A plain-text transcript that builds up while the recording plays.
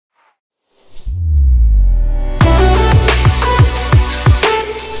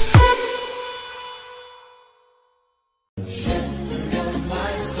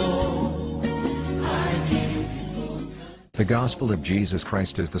gospel of Jesus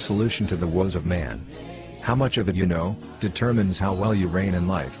Christ is the solution to the woes of man. How much of it you know, determines how well you reign in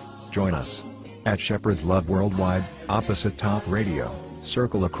life. Join us at Shepherd's Love Worldwide, opposite Top Radio,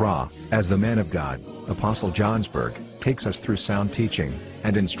 Circle Accra, as the man of God, Apostle Johnsberg, takes us through sound teaching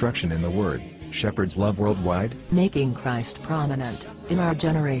and instruction in the Word. Shepherd's Love Worldwide, making Christ prominent in our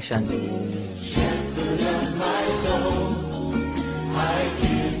generation. Shepherd of my soul, I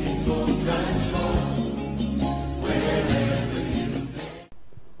give you full control, wherever you may.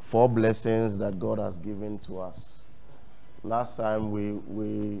 4 blessings that God has given to us. Last time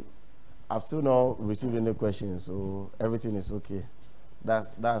I've still not received any questions, so everything is okay.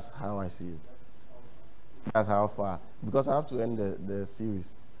 That's how I see it. That's how far, because I have to end the series.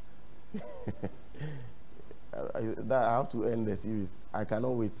 I have to end the series. I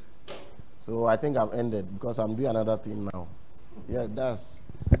cannot wait. So I think I've ended because I'm doing another thing now. Yeah,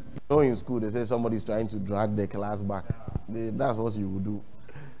 in school they say somebody's trying to drag the class back. That's what you would do.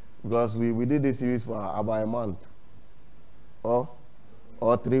 Because we did this series for about a month or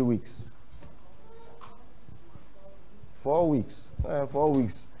 3 weeks. 4 weeks. 4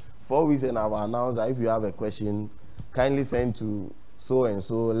 weeks. 4 weeks, and I've announced that if you have a question, kindly send to so and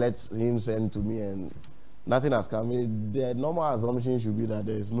so, let him send to me, and nothing has come. The normal assumption should be that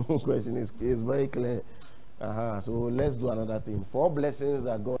there is no question. It's very clear. So let's do another thing. 4 blessings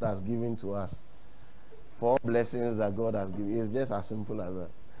that God has given to us. 4 blessings that God has given. It's just as simple as that.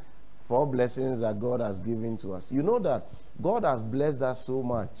 4 blessings that God has given to us. You know that God has blessed us so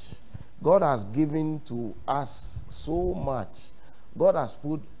much. God has given to us so much. God has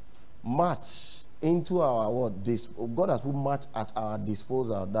put much into our what? God has put much at our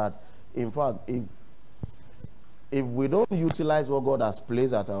disposal that, in fact, if we don't utilize what God has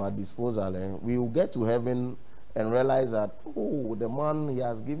placed at our disposal, we will get to heaven and realize that, oh, the man, he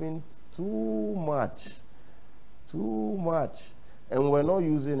has given too much, and we're not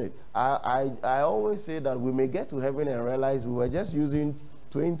using it. I always say that we may get to heaven and realize we were just using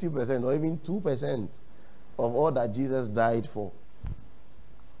 20% or even 2% of all that Jesus died for.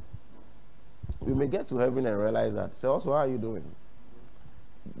 We may get to heaven and realize that. So also, how are you doing?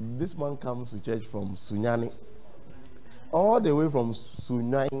 This man comes to church from Sunyani. All the way from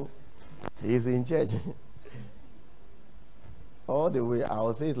Sunyani, he's in church. All the way, I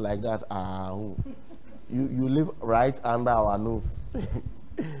will say it like that. You live right under our nose.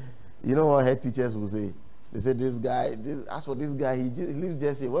 You know what head teachers will say? They say, this guy, as for this guy, he lives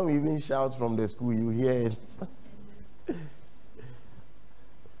just here. When we even shout from the school, you hear it.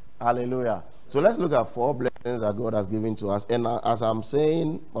 Hallelujah. So let's look at 4 blessings that God has given to us. And as I'm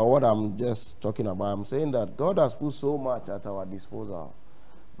saying, or what I'm just talking about, I'm saying that God has put so much at our disposal.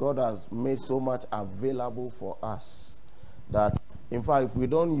 God has made so much available for us that, in fact, if we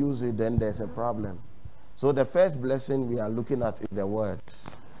don't use it, then there's a problem. So the first blessing we are looking at is the Word.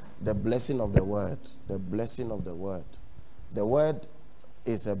 The blessing of the Word. The blessing of the Word. The Word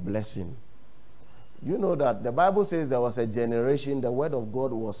is a blessing. You know that the Bible says there was a generation, the Word of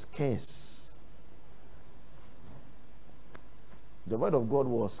God was scarce. The Word of God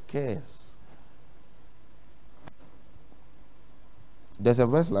was scarce. There's a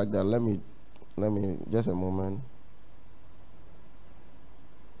verse like that. Let me just a moment.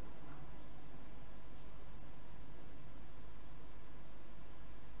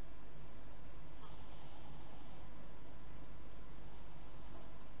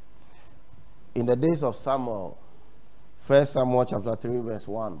 In the days of Samuel, 1 Samuel chapter 3 verse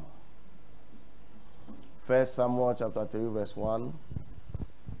 1. 1 Samuel chapter 3 verse 1.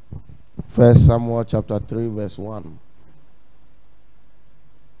 1 Samuel chapter 3 verse 1.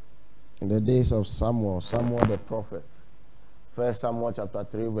 In the days of Samuel the prophet. 1 Samuel chapter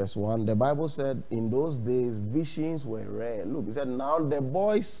 3 verse 1. The Bible said in those days visions were rare. Look, it said, now the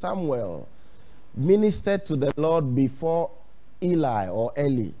boy Samuel ministered to the Lord before Eli or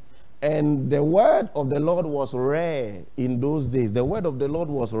Eli. And the word of the Lord was rare in those days. The word of the Lord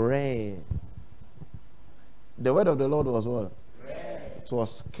was rare. The word of the Lord was what? Rare. It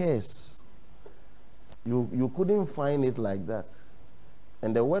was scarce. You couldn't find it like that.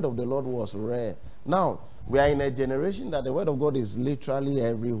 And the word of the Lord was rare. Now, we are in a generation that the word of God is literally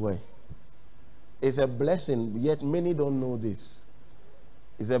everywhere. It's a blessing, yet many don't know this.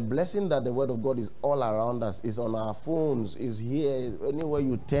 It's a blessing that the word of God is all around us. It's on our phones. It's here. Anywhere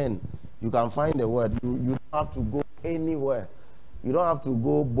you turn, you can find the word. You don't have to go anywhere. You don't have to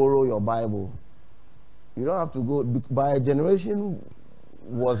go borrow your Bible. You don't have to go. By a generation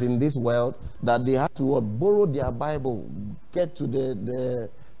was in this world that they had to borrow their Bible, get to the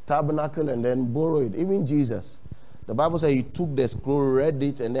tabernacle and then borrow it. Even Jesus. The Bible says he took the scroll, read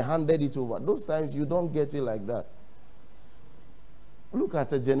it, and then handed it over. Those times you don't get it like that. Look at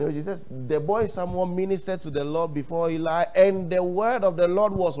the generation. It says, the boy Samuel ministered to the Lord before Eli, and the word of the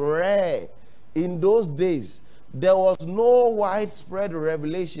Lord was rare. In those days, there was no widespread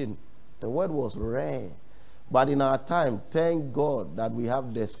revelation. The word was rare. But in our time, thank God that we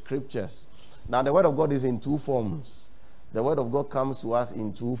have the scriptures. Now, the word of God is in two forms. The word of God comes to us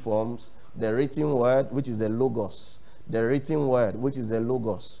in two forms. The written word, which is the Logos. The written word, which is the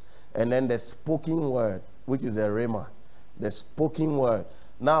Logos. And then the spoken word, which is the Rhema. The spoken word.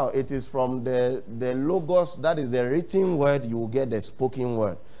 Now, it is from the Logos, that is the written word, you will get the spoken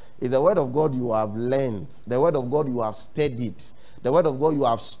word. It's the word of God you have learned. The word of God you have studied. The word of God you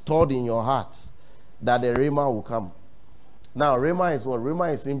have stored in your heart. That the Rhema will come. Now, Rhema is what?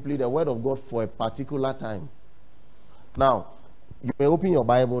 Rhema is simply the word of God for a particular time. Now, you may open your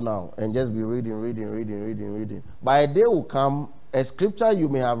Bible now and just be reading. By a day will come, a scripture you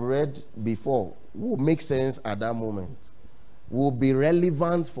may have read before will make sense at that moment. Will be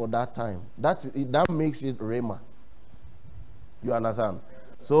relevant for that time. That makes it Rhema. You understand?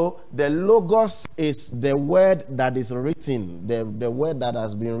 So, the Logos is the word that is written. The word that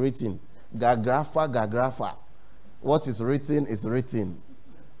has been written. Gagrapha. What is written is written.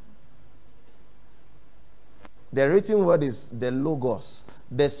 The written word is the Logos.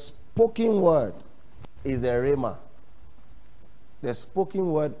 The spoken word is the Rhema. The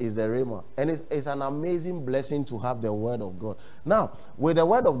spoken word is the Rhema. And it's an amazing blessing to have the word of God. Now, with the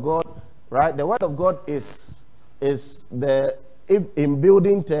word of God, right, the word of God is the, if in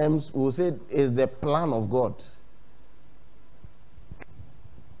building terms, we'll say is the plan of God.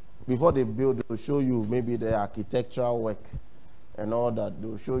 Before they build, they'll show you maybe the architectural work and all that.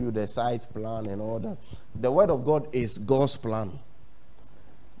 They'll show you the site plan and all that. The word of God is God's plan.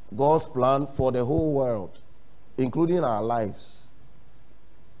 God's plan for the whole world, including our lives.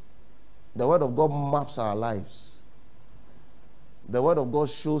 The word of God maps our lives. The word of God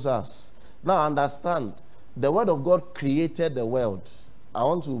shows us. Now understand, the word of God created the world. I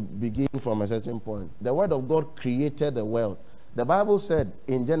want to begin from a certain point. The word of God created the world. The Bible said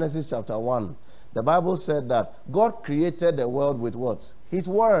in Genesis chapter 1, the Bible said that God created the world with what? His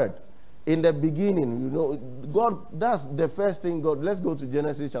word. In the beginning, you know, God, that's the first thing God, let's go to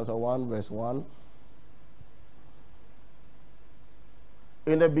Genesis chapter 1 verse 1.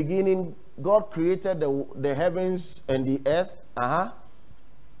 In the beginning, God created the heavens and the earth.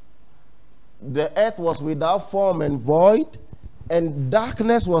 The earth was without form and void, and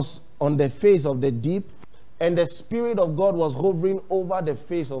darkness was on the face of the deep, and the Spirit of God was hovering over the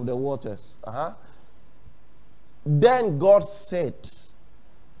face of the waters. Then God said,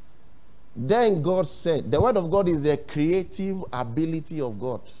 the word of God is the creative ability of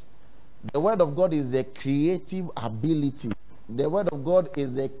God. The word of God is the creative ability. The word of God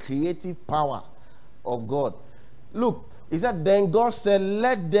is the creative power of God. Look, he said, then God said,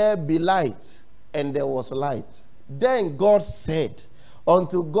 let there be light, and there was light. Then God said,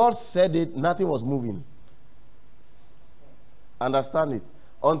 until God said it, nothing was moving. Understand it?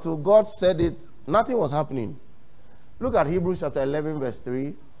 Until God said it, nothing was happening. Look at Hebrews chapter 11 verse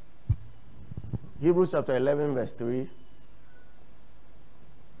 3. Hebrews chapter 11 verse 3.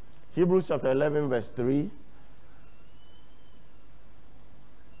 Hebrews chapter 11 verse 3.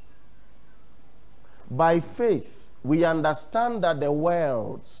 By faith, we understand that the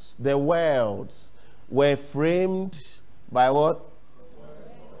worlds were framed by what?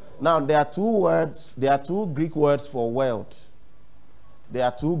 Now, there are two Greek words for world. There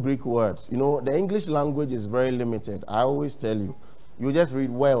are two Greek words. You know, the English language is very limited. I always tell you. You just read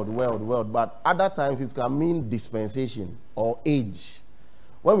world. But other times it can mean dispensation or age.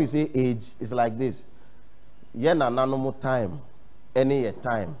 When we say age, it's like this. Yen ananomo time. Any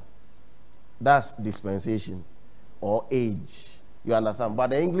time. That's dispensation or age. You understand? But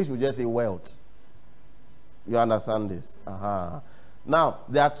the English will just say world. You understand this? Now,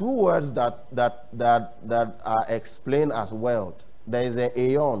 there are two words that are explained as world. There is a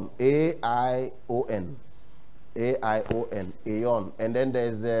aeon, A-I-O-N, aeon, and then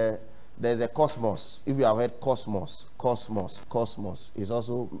there's a cosmos. If you have heard cosmos is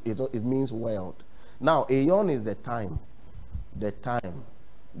also it means world. Now, aeon is the time, the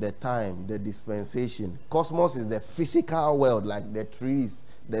dispensation. Cosmos is the physical world, like the trees,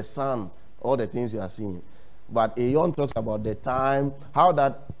 the sun, all the things you are seeing. But aeon talks about the time, how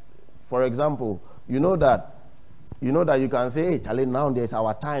that, for example, you know that you can say, hey, Charlie, now there's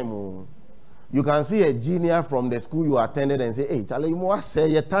our time. Oh. You can see a junior from the school you attended and say, hey, Charlie, you must say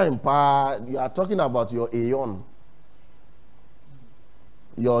your time, pa. You are talking about your aeon.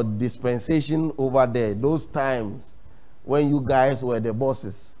 Your dispensation over there, those times when you guys were the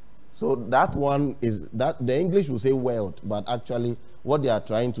bosses. So that one is, that the English will say world, but actually what they are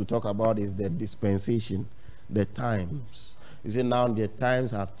trying to talk about is the dispensation, the times. You see, now the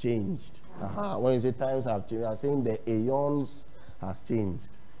times have changed. When you say times have changed, you are saying the aeons has changed.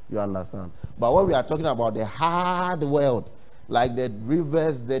 You understand? But when we are talking about the hard world, like the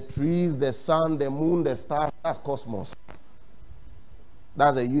rivers, the trees, the sun, the moon, the stars, that's cosmos.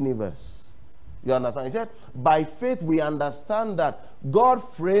 That's a universe. You understand? He said, by faith we understand that God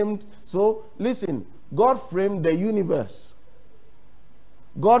framed, so listen, God framed the universe.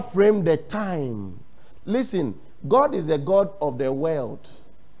 God framed the time. Listen, God is the God of the world.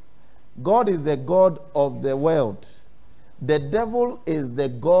 God is the God of the world. The devil is the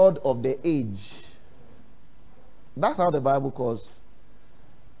God of the age. That's how the Bible calls.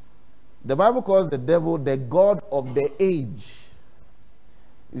 The Bible calls the devil the God of the age.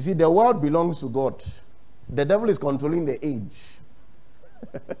 You see, the world belongs to God. The devil is controlling the age.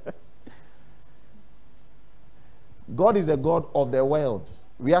 God is the God of the world.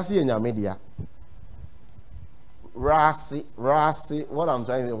 We are seeing in media. Rasi, what I'm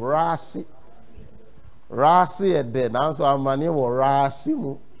trying to say, Rasi is dead. Now, so I'm name was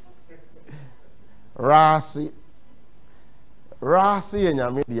Rasi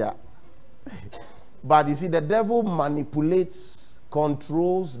in media. But you see, the devil manipulates,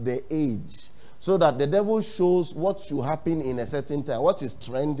 controls the age, so that the devil shows what should happen in a certain time. What is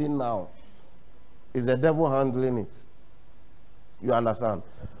trending now is the devil handling it. You understand?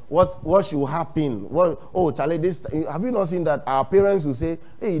 What should happen? Oh, Charlie, this, have you not seen that our parents will say,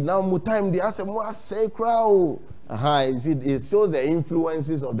 hey, now more time they ask more sacred. It shows the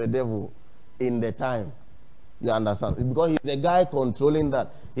influences of the devil in the time. You understand? It's because he's the guy controlling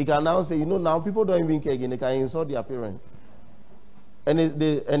that. He can now say, you know, now people don't even care again. They can insult their parents. And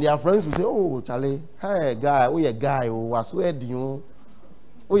their friends will say, oh, Charlie, hey, guy, oh, you guy, oh,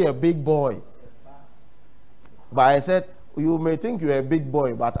 you a big boy. But I said, you may think you're a big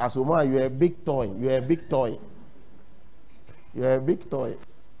boy, but as a man, you're a big toy. You're a big toy. You're a big toy.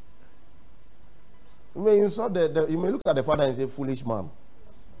 You may insult you may look at the father and say, foolish man.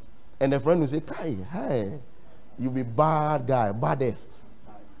 And the friend will say, Kai, hey, you be bad guy, baddest.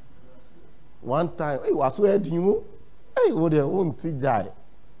 One time, hey, what's where you? Hey, what they won't teach.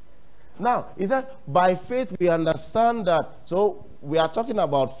 Now, he said, by faith we understand that. So we are talking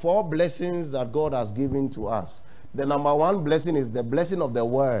about 4 blessings that God has given to us. The number 1 blessing is the blessing of the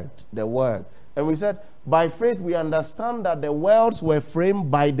word, the word. And we said, by faith we understand that the worlds were framed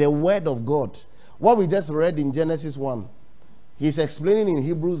by the word of God. What we just read in Genesis 1, he's explaining in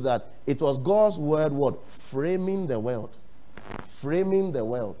Hebrews that it was God's word, what? Framing the world. Framing the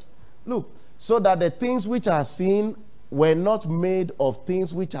world. Look, so that the things which are seen were not made of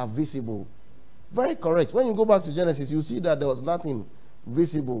things which are visible. Very correct. When you go back to Genesis, you see that there was nothing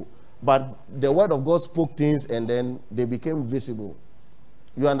visible. But the word of God spoke things and then they became visible.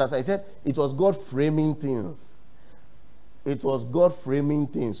 You understand? He said it was God framing things. It was God framing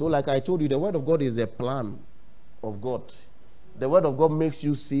things. So like I told you, the word of God is the plan of God. The word of God makes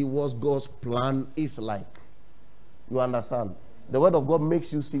you see what God's plan is like. You understand? The word of God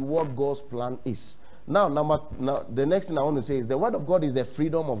makes you see what God's plan is. Now, the next thing I want to say is the word of God is the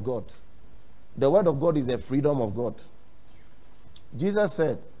freedom of God. The word of God is the freedom of God. Jesus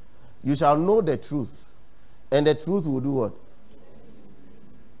said, you shall know the truth, and the truth will do what?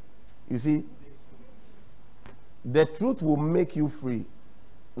 You see, the truth will make you free.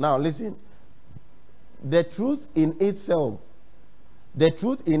 Now listen, the truth in itself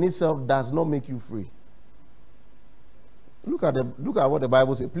does not make you free. Look at what the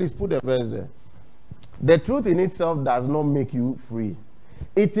Bible says. Please put the verse there. The truth in itself does not make you free.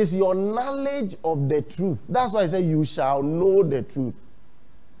 It is your knowledge of the truth. That's why I say you shall know the truth.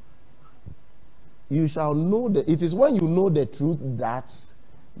 You shall know it is when you know the truth that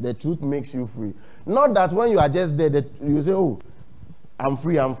the truth makes you free. Not that when you are just there that you say, oh, I'm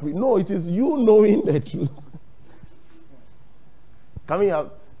free, I'm free. No, it is you knowing the truth. Coming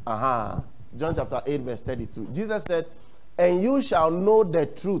up, John chapter 8 verse 32. Jesus said, and you shall know the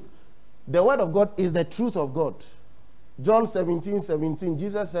truth. The word of God is the truth of God. John 17:17,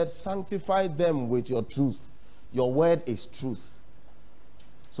 Jesus said, sanctify them with your truth. Your word is truth.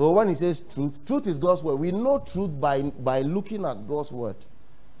 So when he says truth, truth is God's word. We know truth by looking at God's word.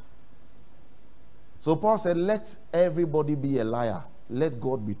 So Paul said, let everybody be a liar. Let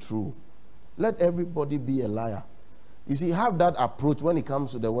God be true. Let everybody be a liar. You see, have that approach when it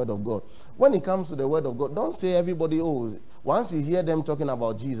comes to the word of God. When it comes to the word of God, don't say everybody, oh, once you hear them talking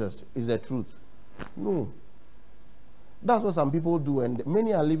about Jesus, is the truth. No. That's what some people do, and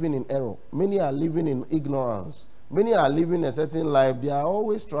many are living in error. Many are living in ignorance. Many are living a certain life. They are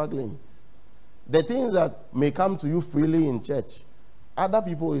always struggling. The things that may come to you freely in church, Other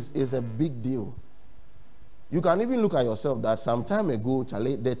people is a big deal. You can even look at yourself that some time ago,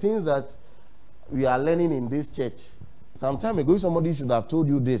 Charlie, the things that we are learning in this church, some time ago, somebody should have told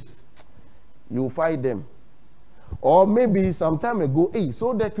you this. You fight them. Or maybe some time ago, hey,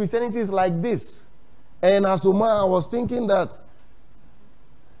 so the Christianity is like this. And as a man, I was thinking that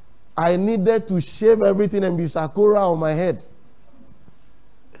I needed to shave everything and be Sakura on my head.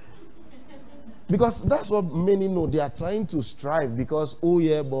 Because that's what many know. They are trying to strive because, oh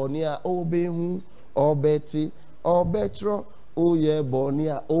yeah, Bonia, oh Behu, oh Betty, oh Betro, oh yeah,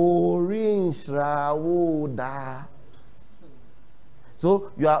 Bonia, oh Rinsrawoda.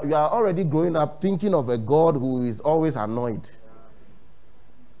 So you are already growing up thinking of a God who is always annoyed.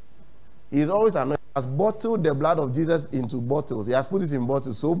 He is always annoyed. He has bottled the blood of Jesus into bottles. He has put it in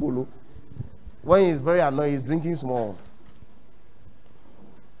bottles. So Bulu, when he is very annoyed, he's drinking small.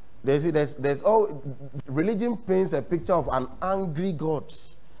 There's all religion paints a picture of an angry God,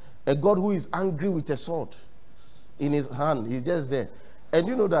 a God who is angry with a sword in his hand. He's just there. And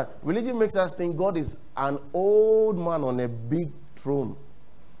you know that religion makes us think God is an old man on a big throne,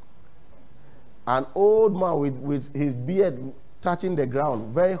 an old man with his beard touching the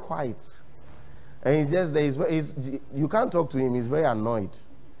ground, very white, and he's just there. You can't talk to him. He's very annoyed.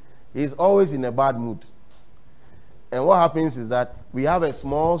 He's always in a bad mood. And what happens is that we have a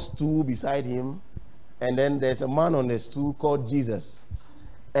small stool beside him, and then there's a man on the stool called Jesus.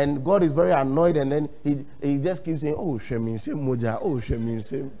 And God is very annoyed, and then he just keeps saying, oh, Shemin Sem Moja, oh, Shemin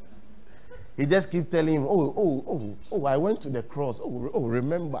Sem. He just keeps telling him, oh, I went to the cross. Oh,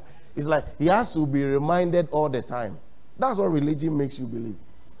 remember. It's like he has to be reminded all the time. That's what religion makes you believe.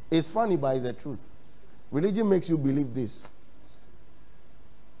 It's funny, but it's the truth. Religion makes you believe this.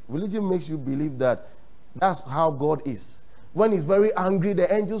 Religion makes you believe that that's how God is. When he's very angry,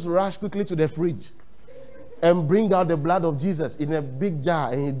 the angels rush quickly to the fridge and bring out the blood of Jesus in a big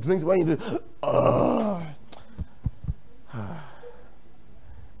jar, and he drinks. When you do,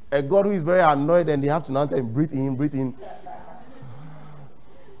 a God who is very annoyed, and they have to now tell him, breathe in, breathe in.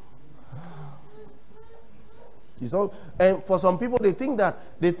 So, and for some people, they think that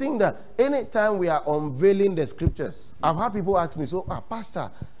anytime we are unveiling the scriptures, I've had people ask me, so, Pastor,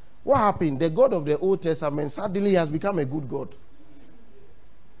 what happened? The God of the Old Testament suddenly has become a good God.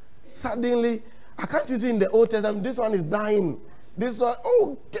 Suddenly, I can't you see in the Old Testament, this one is dying. This one,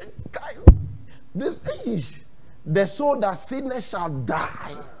 oh, guys, the soul that sinners shall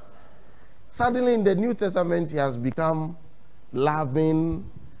die. Suddenly in the New Testament, he has become loving,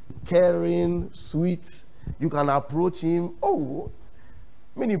 caring, sweet. You can approach him. Oh,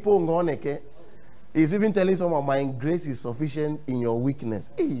 many people he's even telling someone, my grace is sufficient in your weakness.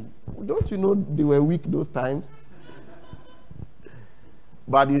 Hey, don't you know they were weak those times?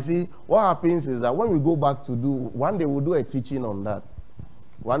 But you see, what happens is that when we go back to one day we'll do a teaching on that.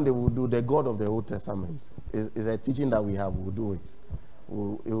 One day we'll do the God of the Old Testament. It's a teaching that we have. We'll do it.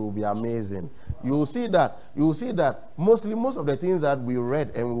 It will be amazing. You'll see that most of the things that we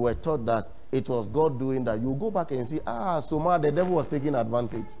read and we were taught that it was God doing that. You go back and see, so now the devil was taking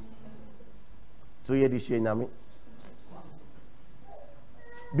advantage. So here this shame.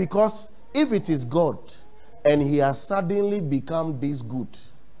 Because if it is God and he has suddenly become this good,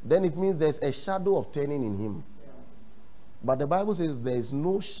 then it means there's a shadow of turning in him. But the Bible says there is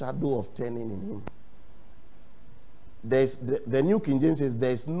no shadow of turning in him. There's the New King James says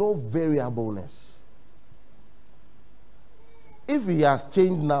there is no variableness. If he has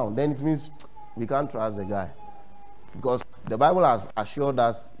changed now, then it means we can't trust the guy. Because the Bible has assured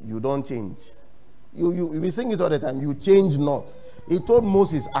us you don't change. We sing it all the time. You change not. He told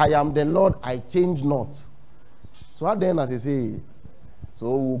Moses, I am the Lord, I change not. So at the end, as I say,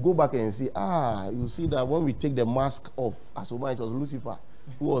 so we'll go back and see, you see that when we take the mask off, as well, it was Lucifer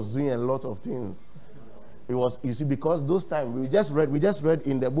who was doing a lot of things. It was, you see, because those times we just read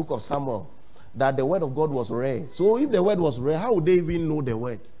in the book of Samuel that the word of God was rare. So if the word was rare, how would they even know the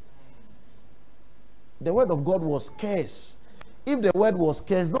word? The word of God was scarce. If the word was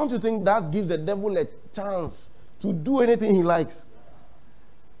scarce, don't you think that gives the devil a chance to do anything he likes?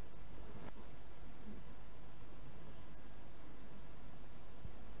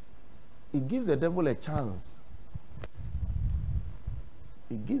 It gives the devil a chance.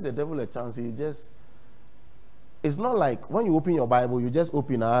 It gives the devil a chance. It's not like when you open your Bible, you just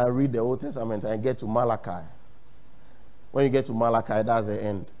open and read the Old Testament and get to Malachi. When you get to Malachi, that's the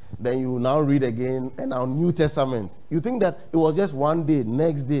end. Then you now read again, and now New Testament. You think that it was just one day,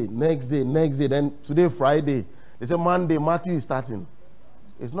 next day, then today, Friday. They say Monday, Matthew is starting.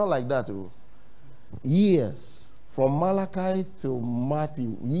 It's not like that. Years. From Malachi to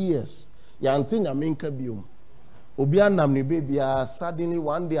Matthew, years. Obian namni baby, suddenly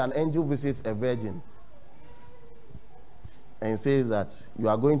one day an angel visits a virgin and says that you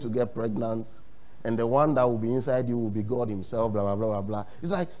are going to get pregnant, and the one that will be inside you will be God himself, blah, blah, blah, blah, blah.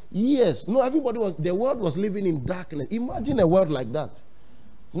 It's like, yes, no, the world was living in darkness. Imagine a world like that.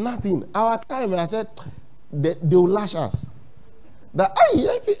 Nothing. Our time, I said, they will lash us. That,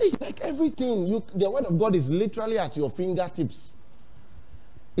 like everything, the word of God is literally at your fingertips.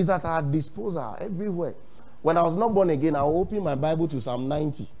 It's at our disposal everywhere. When I was not born again, I opened my Bible to Psalm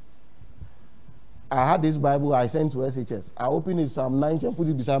 90. I had this Bible I sent to SHS. I opened it Psalm 90 and put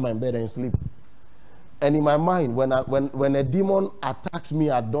it beside my bed and sleep. And in my mind, when a demon attacks me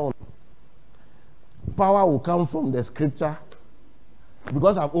at dawn, power will come from the scripture.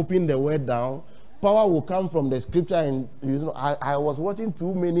 Because I've opened the word down, power will come from the scripture. And I was watching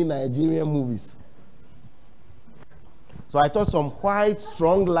too many Nigerian movies. So I thought some white,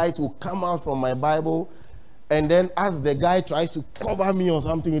 strong light will come out from my Bible. And then as the guy tries to cover me or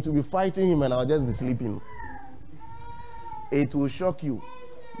something, it will be fighting him and I'll just be sleeping. It will shock you.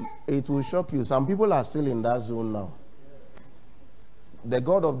 It will shock you. Some people are still in that zone now. The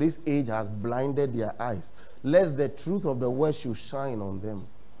God of this age has blinded their eyes, lest the truth of the word should shine on them.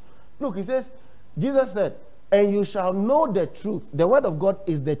 Look, he says, Jesus said, and you shall know the truth. The word of God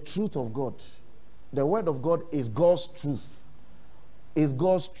is the truth of God. The word of God is God's truth. Is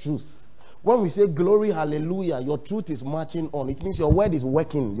God's truth. When we say glory, hallelujah, your truth is marching on. It means your word is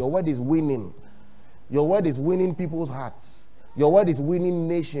working. Your word is winning. Your word is winning people's hearts. Your word is winning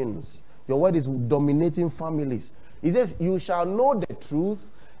nations. Your word is dominating families. He says, you shall know the truth,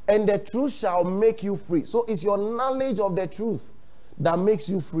 and the truth shall make you free. So it's your knowledge of the truth that makes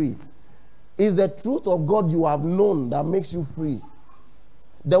you free. It's the truth of God you have known that makes you free.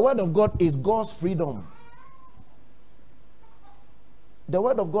 The word of God is God's freedom. The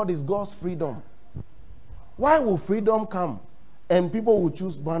word of God is God's freedom. Why will freedom come and people will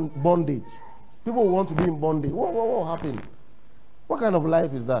choose bondage? People will want to be in bondage. What happened? What kind of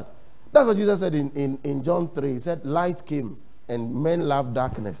life is that? That's what Jesus said in John 3. He said, light came and men love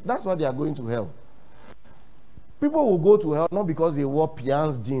darkness. That's why they are going to hell. People will go to hell not because they wore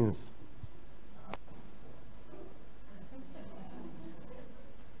Pian's jeans.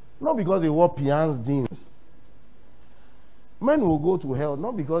 Not because they wore Pian's jeans. Men will go to hell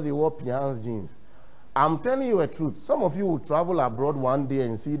not because they wore Pian's jeans. I'm telling you a truth. Some of you will travel abroad one day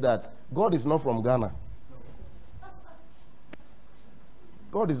and see that God is not from Ghana.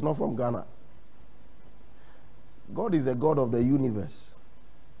 God is not from Ghana. God is a God of the universe.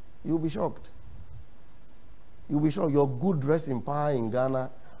 You'll be shocked. You'll be shocked. Your good dressing power in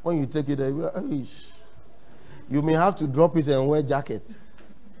Ghana, when you take it, you may have to drop it and wear jacket.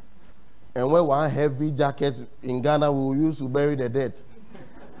 And wear one heavy jacket in Ghana we will use to bury the dead.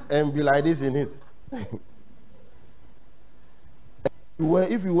 And be like this in it. If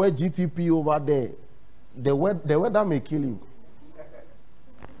you wear GTP over there, the weather may kill you.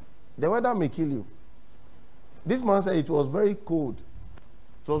 The weather may kill you. This man said it was very cold.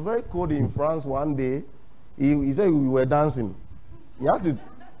 It was very cold in France one day. He said we were dancing. You have to.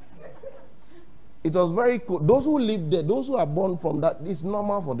 It was very cold. Those who live there, those who are born from that, it's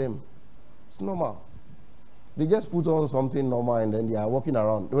normal for them. It's normal. They just put on something normal and then they are walking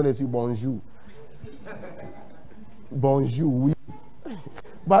around. When they see bonjour. Bonjour, oui.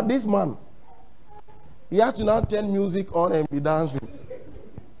 But this man, he has to now turn music on and be dancing.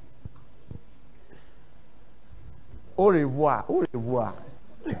 Au revoir, au revoir.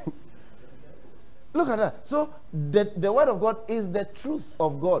 Look at that. So the word of God is the truth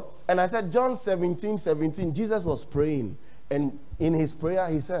of God. And I said, John 17:17, Jesus was praying. And in his prayer,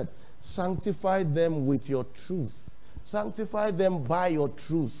 he said, sanctify them with your truth. Sanctify them by your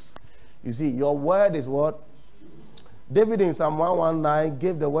truth. You see, your word is what? David in Psalm 119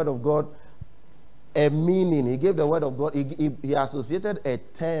 gave the word of God a meaning. He gave the word of God, he associated a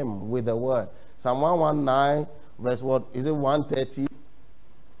term with the word. Psalm 119 verse what? Is it 130?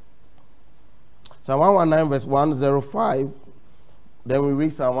 Psalm 119 verse 105. Then we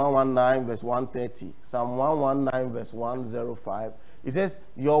read Psalm 119 verse 130. Psalm 119 verse 105. It says,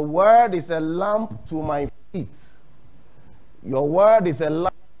 your word is a lamp to my feet. Your word is a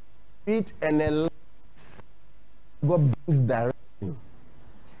lamp to my feet and a light. God brings direction.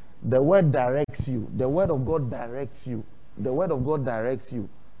 The word directs you. The word of God directs you. The word of God directs you.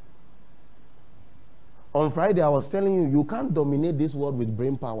 On Friday, I was telling you, you can't dominate this world with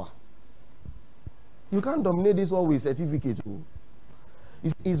brain power. You can't dominate this world with certificate.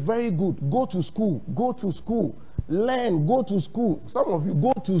 It's very good. Go to school. Go to school. Learn. Go to school. Some of you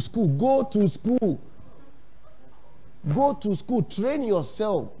go to school. Go to school. Go to school. Train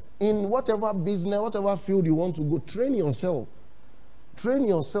yourself. in whatever business, whatever field you want to go, train yourself. Train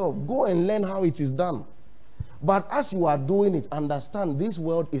yourself. Go and learn how it is done. But as you are doing it, understand this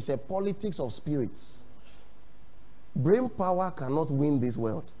world is a politics of spirits. Brain power cannot win this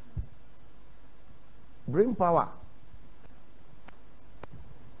world. Brain power.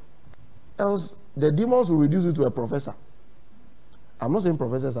 Else, the demons will reduce you to a professor. I'm not saying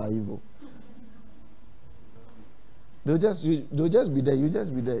professors are evil. They'll just be there. You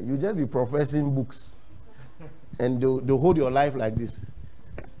just be there. You just be professing books, and they'll hold your life like this.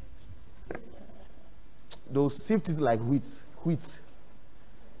 They'll sift it like wheat.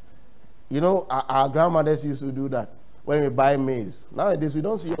 You know, our grandmothers used to do that when we buy maize. Nowadays, we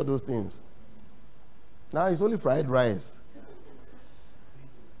don't see all those things. Now it's only fried rice,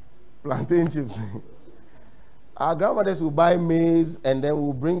 plantain chips. Our grandmothers will buy maize and then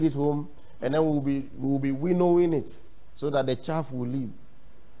we'll bring it home, and then we'll be winnowing it so that the chaff will leave.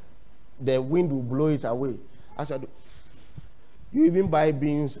 The wind will blow it away. You even buy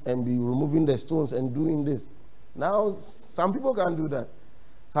beans and be removing the stones and doing this. Now, some people can do that.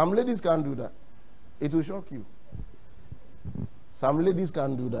 Some ladies can do that. It will shock you. Some ladies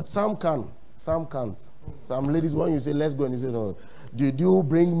can do that. Some can. Some can't. Some ladies, when you say, let's go, and you say, no, did you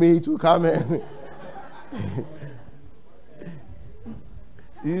bring me to come and...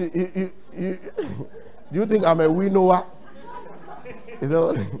 do you think I'm a winnower?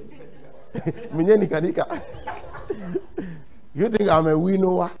 You think I'm a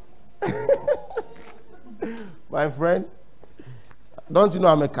winnower? My friend, don't you know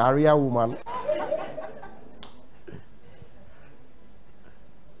I'm a career woman?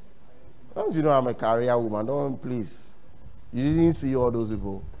 Don't you know I'm a career woman? Don't, please. You didn't see all those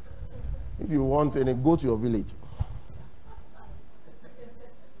people. If you want any, go to your village.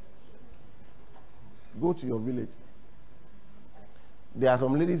 Go to your village. There are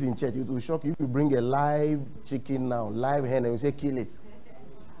some ladies in church, it will shock you if you bring a live chicken now, live hen, and you say, kill it.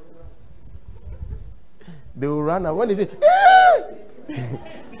 They will run away. When they say,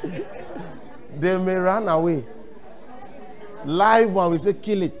 they may run away. Live one, we say,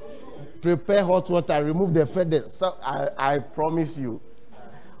 kill it. Prepare hot water, remove the feathers. So I promise you,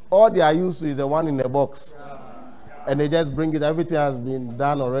 all they are used to is the one in the box. And they just bring it, everything has been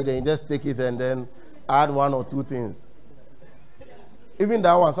done already, and you just take it and then add one or two things. Even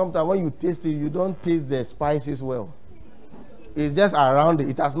that one, sometimes when you taste it, you don't taste the spices well. It's just around it.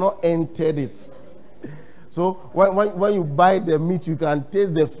 It has not entered it. So when you buy the meat, you can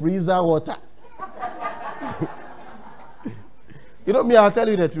taste the freezer water. You know me, I'll tell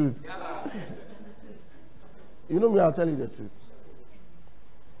you the truth. You know me, I'll tell you the truth.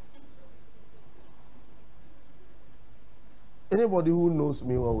 Anybody who knows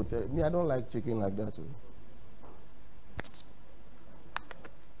me will tell me I don't like chicken like that too.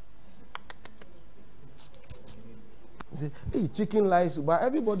 You say, hey, chicken lies, but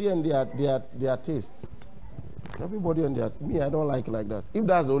everybody and their taste. Everybody and their, me, I don't like it like that. If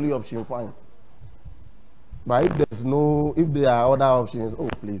that's the only option, fine. But if there are other options, oh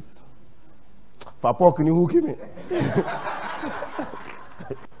please. Papa, can you hook me?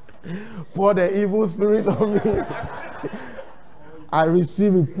 Pour the evil spirit on me. I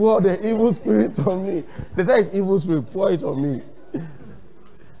receive it. Pour the evil spirit on me. They say it's evil spirit. Pour it on me.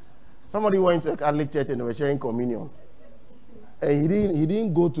 Somebody went to a Catholic church and they were sharing communion. And he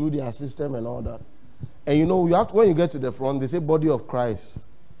didn't go through their system and all that. And you know, when you get to the front, they say body of Christ.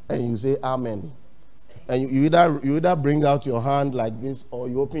 And you say amen. And you either bring out your hand like this, or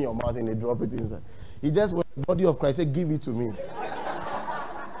you open your mouth and they drop it inside. He just went, body of Christ, said, give it to me.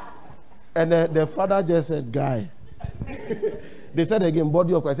 And the father just said, guy. They said again,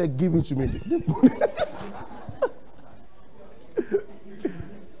 body of Christ, said, give it to me.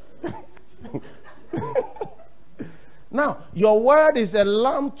 Now, your word is a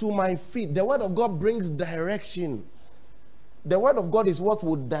lamp to my feet. The word of God brings direction. The word of God is what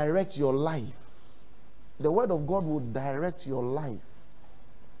will direct your life. The word of God will direct your life.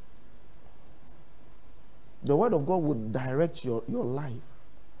 The word of God will direct your life.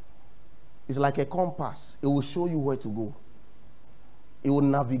 It's like a compass. It will show you where to go. It will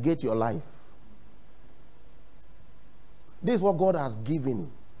navigate your life. This is what God has given.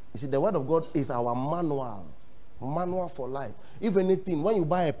 You see, the word of God is our manual. Manual for life. If anything, when you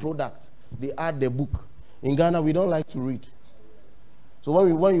buy a product, they add the book. In Ghana, we don't like to read. So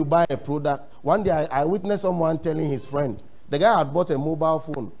when you buy a product, one day I witnessed someone telling his friend, the guy had bought a mobile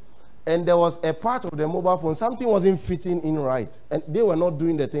phone, and there was a part of the mobile phone, something wasn't fitting in right, and they were not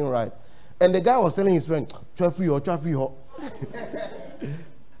doing the thing right. And the guy was telling his friend, "Traffic ho."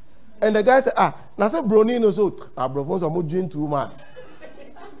 And the guy said, now say bro, no so, bro, phones are doing too much.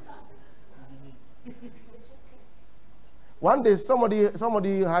 One day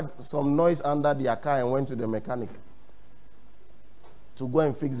somebody had some noise under their car and went to the mechanic to go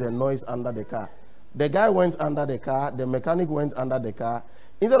and fix the noise under the car. The guy went under the car, the mechanic went under the car.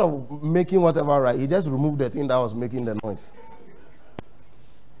 Instead of making whatever right, he just removed the thing that was making the noise.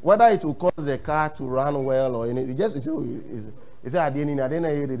 Whether it will cause the car to run well or anything, he said, I didn't hear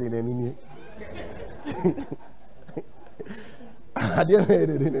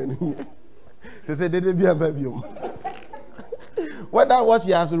it. They said, they be a baby. Whether what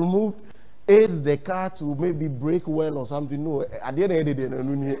he has removed aids the car to maybe brake well or something, no, I didn't hear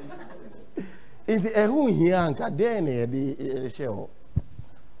it. If who here and the shell.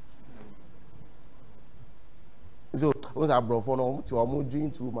 So, was I brought for to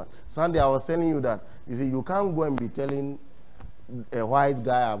doing too much. Sunday, I was telling you that you see, you can't go and be telling a white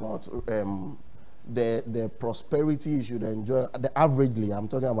guy about the prosperity you should enjoy. The averagely, I'm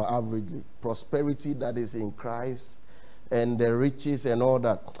talking about averagely prosperity that is in Christ and the riches and all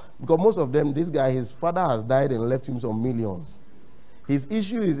that. Because most of them, this guy, his father has died and left him some millions. His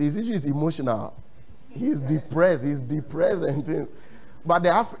issue is emotional. He's depressed and things. But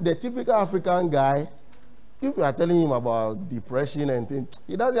the typical African guy, if you are telling him about depression and things,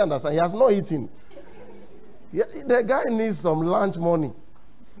 he doesn't understand. He has not eaten. The guy needs some lunch money.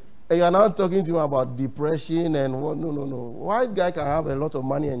 And you are now talking to him about depression and what? No. White guy can have a lot of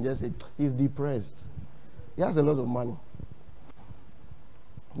money and just say he's depressed. He has a lot of money.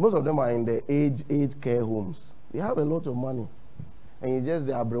 Most of them are in the aged care homes. They have a lot of money. And you just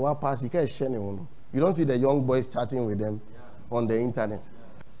the abrewa pass, you can't share anyone. You don't see the young boys chatting with them on the internet.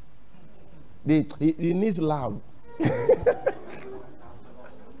 He needs love.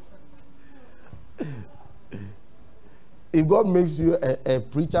 If God makes you a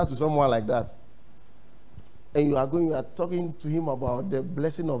preacher to someone like that, and you are talking to him about the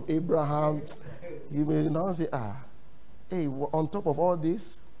blessing of Abraham, you may now say, hey, on top of all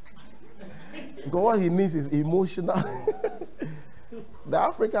this, because what he needs is emotional. The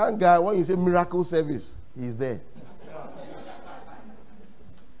African guy, when you say miracle service, he's there.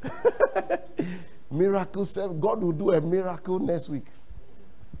 Miracle service. God will do a miracle next week.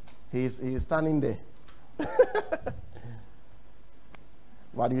 He's standing there.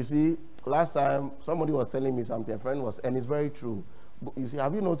 But you see, last time somebody was telling me something, a friend was, and it's very true. But you see,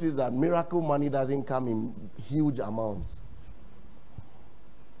 have you noticed that miracle money doesn't come in huge amounts?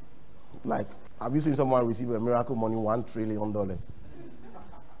 Like, have you seen someone receive a miracle money $1 trillion?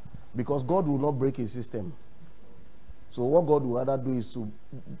 Because God will not break his system. So what God would rather do is to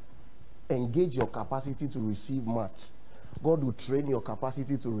engage your capacity to receive much. God will train your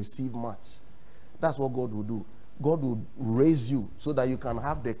capacity to receive much. That's what God will do. God will raise you so that you can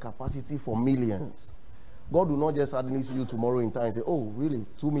have the capacity for millions. God will not just suddenly see you tomorrow in time and say, oh, really?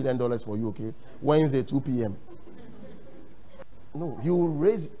 $2 million for you, okay? Wednesday, 2 p.m. No, he will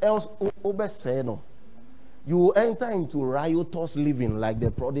raise, else, no. You will enter into riotous living like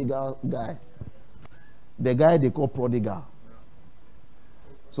the prodigal guy. The guy they call prodigal.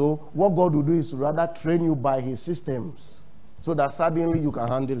 So what God will do is to rather train you by his systems so that suddenly you can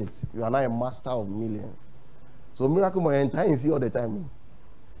handle it. You are now a master of millions. So miracle money enter and see all the time.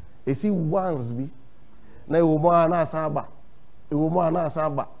 You see once be. Na ewomo na samba. Ewomo na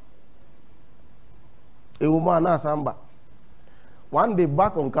samba. Ewomo na samba. One day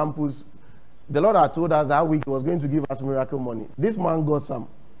back on campus, the Lord had told us that week he was going to give us miracle money. This man got some.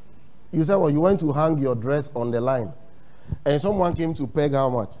 You said, well, you went to hang your dress on the line. And someone came to peg how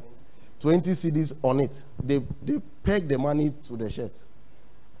much? 20 cedis on it. They pegged the money to the shirt.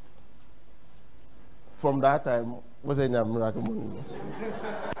 From that time, what's the miracle money?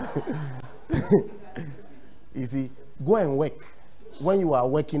 You see, go and work. When you are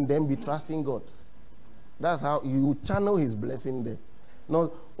working, then be trusting God. That's how you channel his blessing there.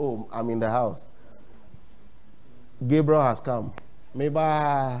 Not, oh, I'm in the house. Gabriel has come. Maybe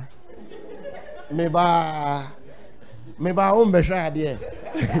home besha there.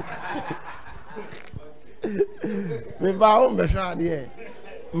 Maybe home besha there.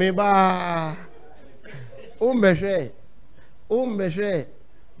 Maybe home besha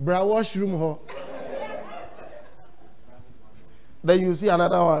bra washroom ho. Then you see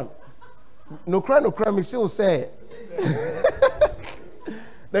another one. No cry, me still say.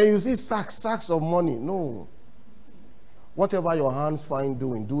 Then you see sacks of money. No. Whatever your hands find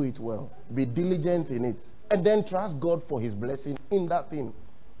doing, do it well. Be diligent in it. And then trust God for his blessing in that thing.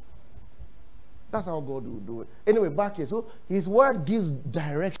 That's how God will do it. Anyway, back here. So his word gives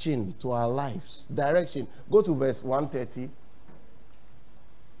direction to our lives. Direction. Go to verse 130.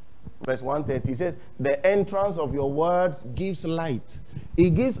 verse 130, it says, the entrance of your words gives light.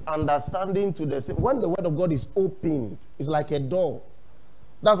 It gives understanding to the... When the word of God is opened, it's like a door.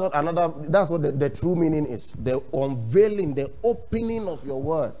 That's what the true meaning is. The unveiling, the opening of your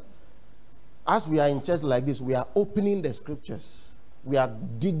word. As we are in church like this, we are opening the scriptures. We are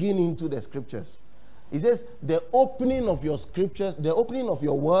digging into the scriptures. It says, the opening of your scriptures, the opening of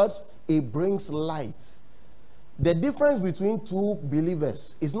your words, it brings light. The difference between two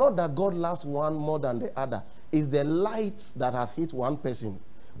believers is not that God loves one more than the other. It's the light that has hit one person,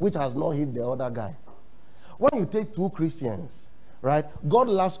 which has not hit the other guy. When you take two Christians, right, God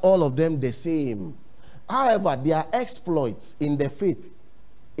loves all of them the same. However, their exploits in the faith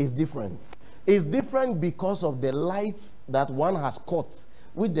is different. It's different because of the light that one has caught,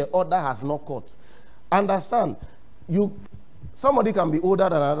 which the other has not caught. Understand, somebody can be older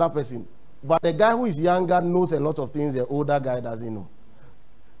than another person, but the guy who is younger knows a lot of things the older guy doesn't know.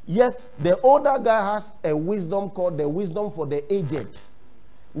 Yet, the older guy has a wisdom called the wisdom for the aged,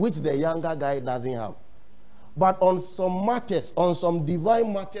 which the younger guy doesn't have. But on some matters, on some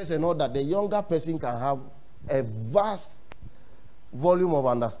divine matters and all that, the younger person can have a vast volume of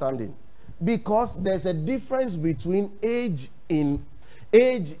understanding. Because there's a difference between age in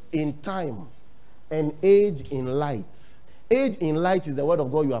time and age in light. Age in light is the word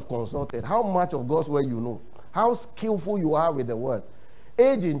of God you have consulted. How much of God's word you know. How skillful you are with the word.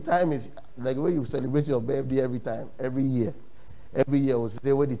 Age in time is like the way you celebrate your birthday every time, every year. Every year was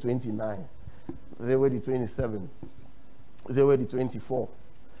say where the 29, say where the 27, say where the 24.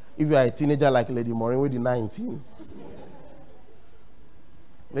 If you are a teenager like Lady Maureen, where the 19.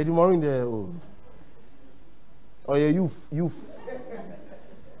 Lady Maureen, there, or your youth.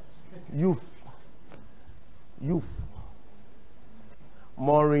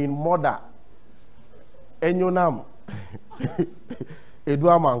 Maureen, mother, Enyonam,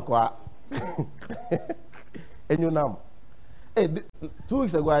 Eduamankwa, Enyonam. Hey, 2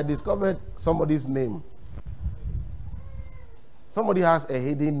 weeks ago, I discovered somebody's name. Somebody has a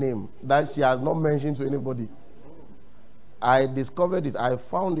hidden name that she has not mentioned to anybody. I discovered it. I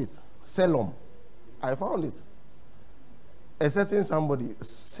found it. Selom. I found it. A certain somebody.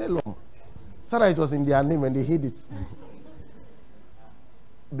 Selom. Said that it was in their name and they hid it.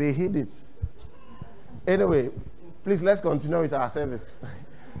 They hid it. Anyway, please let's continue with our service.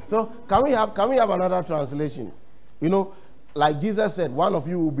 So can we have another translation? You know, like Jesus said, one of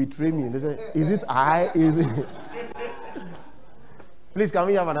you will betray me. They say, is it I? Is it? Please, can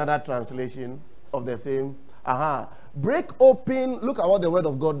we have another translation of the same? Break open. Look at what the word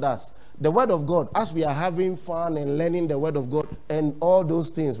of God does. The word of God, as we are having fun and learning the word of God and all those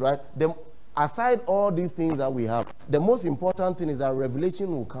things, right? Aside all these things that we have, the most important thing is that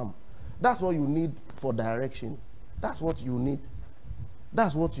revelation will come. That's what you need for direction. That's what you need.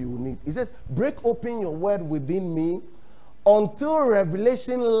 That's what you need. It says, break open your word within me until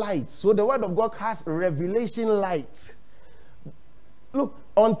revelation light. So the word of God has revelation light. Look,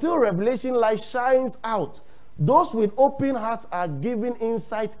 until revelation light shines out. Those with open hearts are given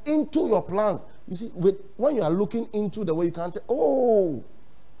insight into your plans. You see, when you are looking into the way, you can't say, so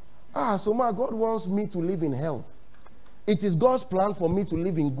my God wants me to live in health. It is God's plan for me to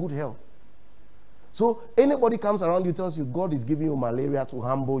live in good health. So anybody comes around you, tells you God is giving you malaria to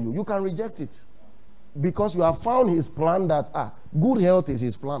humble you, you can reject it. Because you have found his plan that, good health is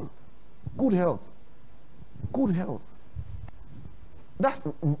his plan. Good health. Good health.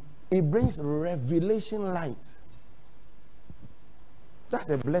 It brings revelation light. That's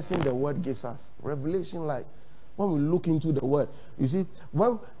a blessing the word gives us. Revelation light. When we look into the word, you see,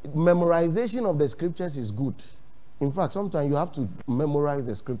 memorization of the scriptures is good. In fact, sometimes you have to memorize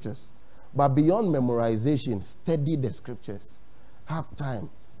the scriptures. But beyond memorization, study the scriptures. Have time.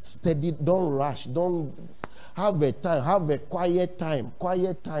 Study. Don't rush. Don't have a time. Have a quiet time.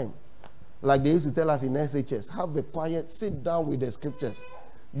 Quiet time. Like they used to tell us in SHS. Have a quiet. Sit down with the scriptures.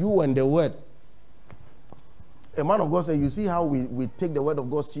 You and the word. A man of God said, you see how we take the word of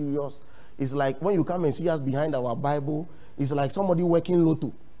God serious? It's like when you come and see us behind our Bible, it's like somebody working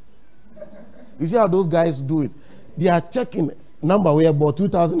lotto. You see how those guys do it? They are checking number way about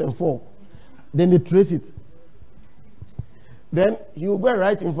 2004. Then they trace it. Then he will go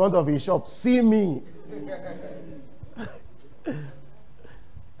right in front of his shop. See me.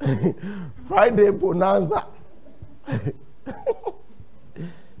 Friday bonanza.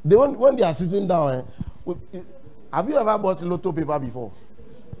 When they are sitting down, have you ever bought lotto paper before?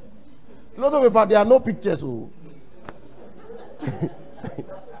 Lotto paper, there are no pictures.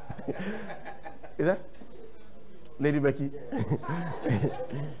 Is that Lady Becky?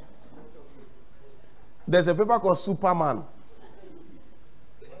 There's a paper called Superman.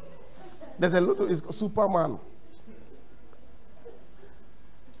 There's a lotto, it's called Superman.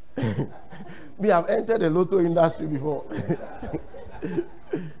 Me, I've entered the lotto industry before.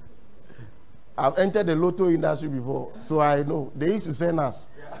 I've entered the lotto industry before, so I know. They used to send us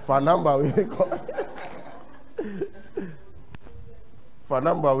for a number we call. For a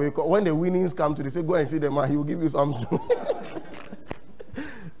number we call. When the winnings come to, they say, go and see the man, he will give you something.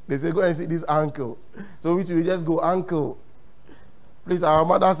 They say, go and see this uncle. So which we just go, uncle. Please, our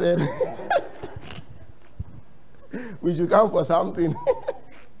mother said, we should come for something.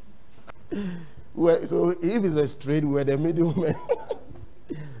 So if it's a straight, we're the middleman.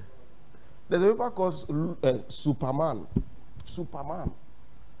 There's a paper called Superman. Superman.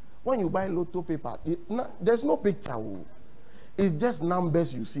 When you buy lotto paper, there's no picture. It's just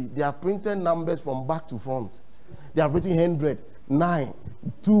numbers you see. They are printed numbers from back to front. They are written 100, 9,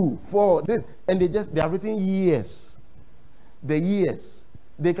 2, 4, this, and they are written years. The years.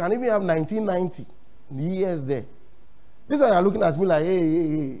 They can even have 1990 years there. This one are looking at me like,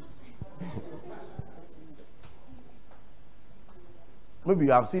 hey. Maybe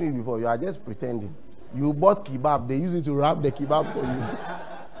you have seen it before. You are just pretending. You bought kebab. They use it to wrap the kebab for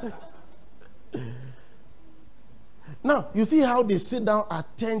you. Now, you see how they sit down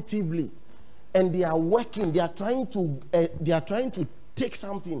attentively, and they are working. They are trying to take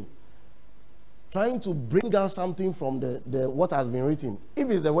something, trying to bring out something from the what has been written. If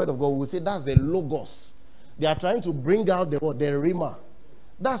it's the word of God, we will say that's the logos. They are trying to bring out the rhema.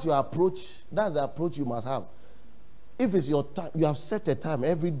 That's your approach. That's the approach you must have. If it's your time, you have set a time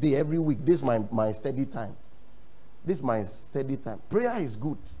every day, every week. This is my steady time. This is my steady time. Prayer is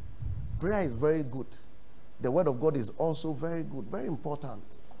good. Prayer is very good. The word of God is also very good, very important.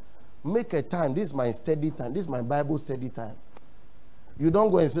 Make a time. This is my steady time. This is my Bible steady time. You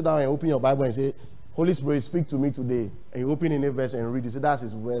don't go and sit down and open your Bible and say, Holy Spirit, speak to me today. And you open in a verse and read. You say, that's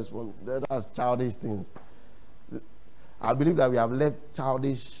his verse. That's childish things. I believe that we have left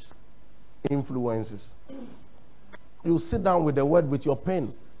childish influences. You sit down with the word, with your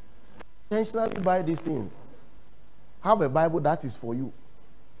pen. Intentionally buy these things. Have a Bible that is for you.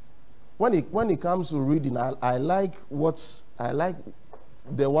 When it comes to reading, I like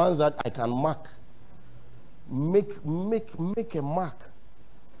the ones that I can mark. Make a mark.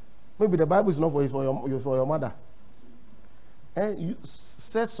 Maybe the Bible is not for you, it's for your mother. And you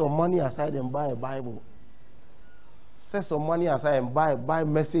set some money aside and buy a Bible. Set some money aside and buy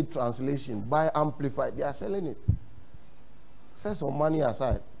message translation, buy amplified. They are selling it. Set some money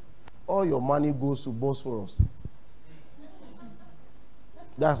aside. All your money goes to Bosphorus.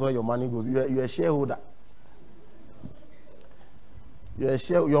 That's where your money goes. You're a shareholder. You're a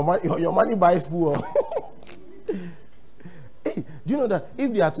share. Your money buys fuel. Hey, do you know that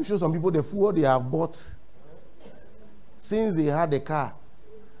if they are to show some people the fuel they have bought since they had the car,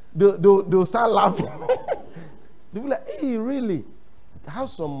 they'll start laughing. They'll be like, hey, really? Have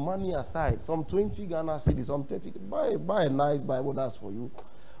some money aside, some 20 Ghana cedis, some 30. Buy a nice Bible, that's for you.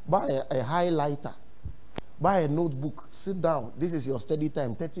 Buy a highlighter. Buy a notebook. Sit down. This is your study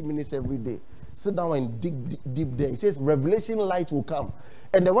time, 30 minutes every day. Sit down and dig deep there. It says revelation light will come.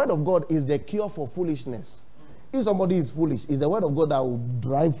 And the word of God is the cure for foolishness. If somebody is foolish, it's the word of God that will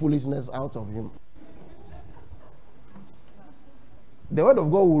drive foolishness out of him. The word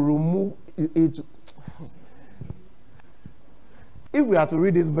of God will remove it. If we are to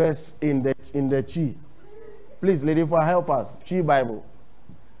read this verse in the Chi, please, Lady, for help us. Chi Bible.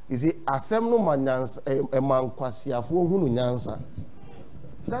 You see, asem no manyansa emankwasiafo hunu nyansa.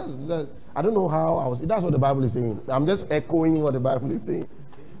 That's I don't know how I was. That's what the Bible is saying. I'm just echoing what the Bible is saying.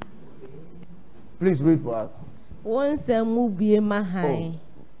 Please read for us. Once a movie mahai.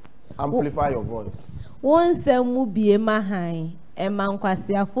 Amplify your voice. Once a movie mahai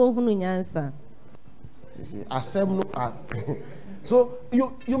emankwasiafo hunu nyansa. You see, asem no. So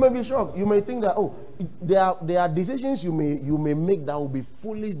you may be shocked. You may think that there are decisions you may make that will be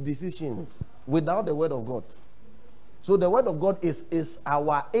foolish decisions without the word of God. So the word of God is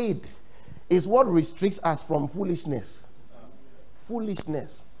our aid. Is what restricts us from foolishness.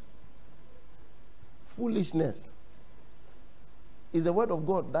 Foolishness is the word of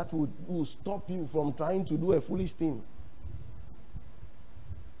God that will stop you from trying to do a foolish thing.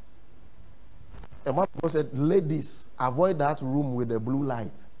 A man said, ladies, avoid that room with the blue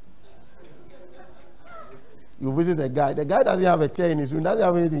light. You visit a guy. The guy doesn't have a chair in his room, doesn't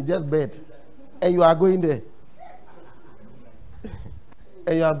have anything, just bed. And you are going there.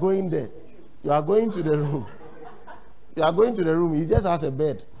 And you are going there. You are going to the room. You are going to the room. He just has a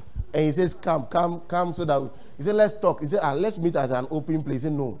bed. And he says, come, so that he said, let's talk. He said, let's meet at an open place. He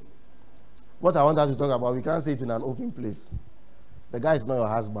said, no. What I want us to talk about, we can't say it in an open place. The guy is not your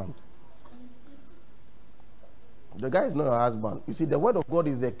husband. The guy is not your husband. You see, the word of God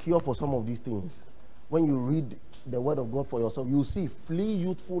is the cure for some of these things. When you read the word of God for yourself, you see, flee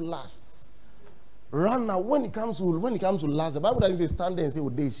youthful lusts. Run now. When it comes to lust, the Bible doesn't say stand there and say, "Oh,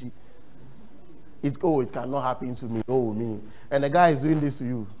 Deshi." It cannot happen to me. Oh, me. And the guy is doing this to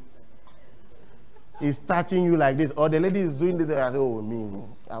you. He's touching you like this, or the lady is doing this, and I say, "Oh, me,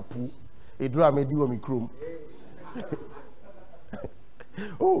 Apu." He drew a me chrome.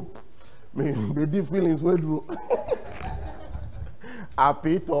 Oh, me deep feelings well through.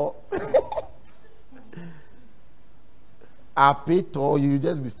 Apito. Apito, you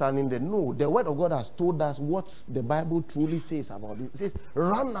just be standing there. No, the word of God has told us what the Bible truly says about it. It says,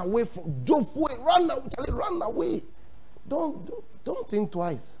 "Run away from Jofwe, run away. Don't think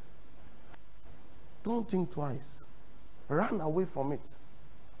twice. Don't think twice. Run away from it."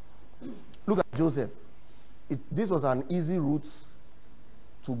 Look at Joseph. This was an easy route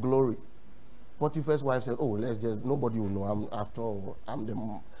to glory. Potiphar's wife said, "Oh, nobody will know. I'm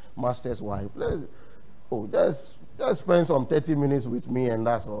the master's wife. Just spend some 30 minutes with me and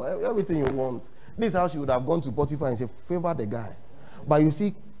that's all. Everything you want." This is how she would have gone to Potiphar and said, "Favor the guy." But you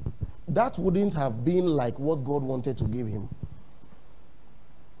see, that wouldn't have been like what God wanted to give him.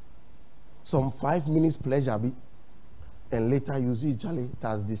 Some 5 minutes pleasure, and later you see, Charlie, it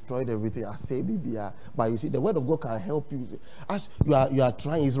has destroyed everything. I say, but you see, the word of God can help you. As you are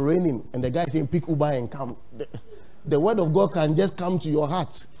trying, it's raining, and the guy is saying, "Pick Uber and come." The word of God can just come to your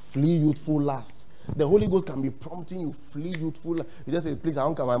heart. Flee youthful lust. The Holy Ghost can be prompting you, flee youthful lust. You just say, "Please, I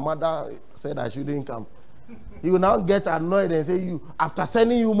won't come. My mother said I shouldn't come." You will now get annoyed and say, after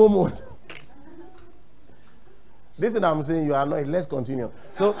sending you Momo. This is what I'm saying, you are annoyed. Let's continue.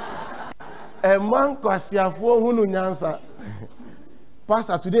 So, a man kwasiafo hunu nyansa.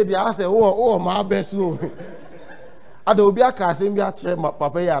 Pastor, today they ask, "Oh, my best no." Adobia Kasim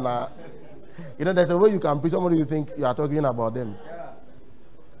Papa Yana. You know, there's a way you can preach somebody you think you are talking about them.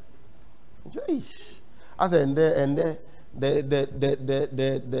 I said, and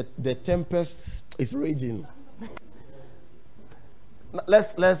the tempest is raging.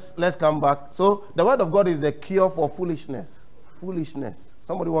 Let's come back. So the word of God is the cure for foolishness. Foolishness.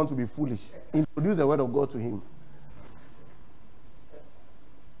 Somebody wants to be foolish. Introduce the word of God to him.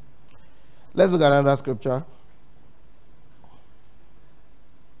 Let's look at another scripture.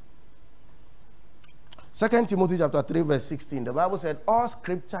 2 Timothy chapter 3 verse 16. The Bible said, "All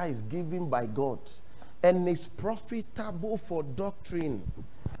scripture is given by God and is profitable for doctrine."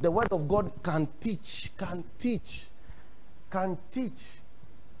 The word of God can teach.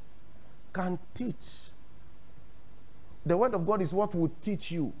 The word of God is what will teach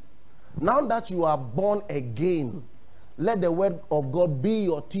you. Now that you are born again, let the word of God be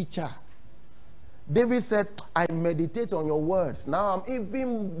your teacher. David said, "I meditate on your words. Now I'm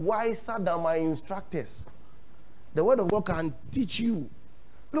even wiser than my instructors." The word of God can teach you.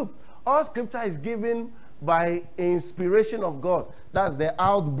 Look, all scripture is given by inspiration of God. That's the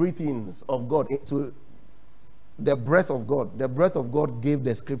outbreathings of God, to the breath of God. The breath of God gave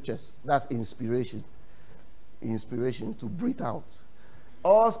the scriptures. That's inspiration. Inspiration, to breathe out.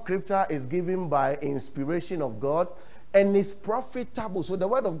 All scripture is given by inspiration of God and is profitable. So the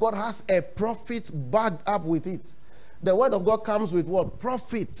word of God has a profit backed up with it. The word of God comes with what?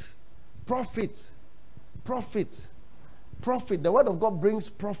 Profit. The word of God brings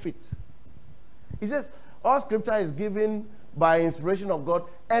profit. He says, all scripture is given by inspiration of God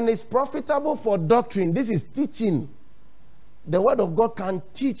and is profitable for doctrine. This is teaching. The word of God can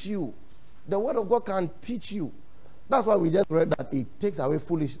teach you. The word of God can teach you. That's why we just read that it takes away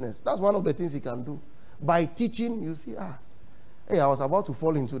foolishness. That's one of the things he can do. By teaching, you see, hey, I was about to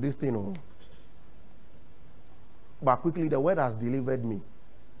fall into this thing. Oh. But quickly, the word has delivered me.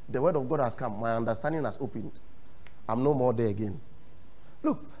 The word of God has come. My understanding has opened. I'm no more there again.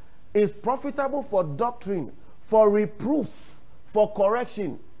 Look, it's profitable for doctrine, for reproof, for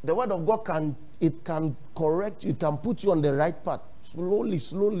correction. The word of God can correct you, it can put you on the right path. Slowly,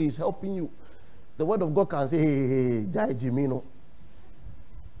 it's helping you. The word of God can say, hey, Jai Jimino,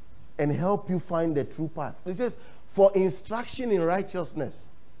 and help you find the true path. It says, for instruction in righteousness.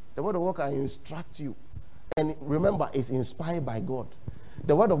 The word of God can instruct you. And remember, it's inspired by God.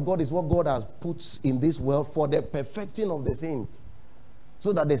 The word of God is what God has put in this world for the perfecting of the saints.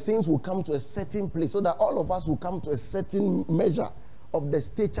 So that the saints will come to a certain place. So that all of us will come to a certain measure of the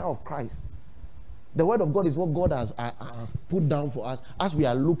stature of Christ. The word of God is what God has put down for us as we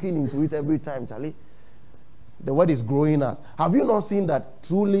are looking into it every time, Charlie. The word is growing us. Have you not seen that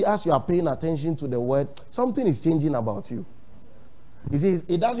truly as you are paying attention to the word, something is changing about you? You see,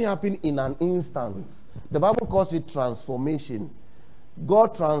 it doesn't happen in an instant. The Bible calls it transformation.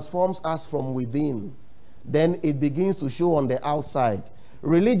 God transforms us from within. then it begins to show on the outside.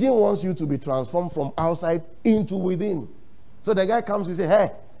 Religion wants you to be transformed from outside into within. So the guy comes and says,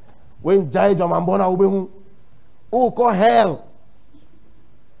 hey, when Jai Jamambona Ubehu, oh, call hell.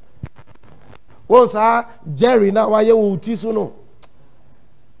 Oh, sir, Jerry, now why you tisuno?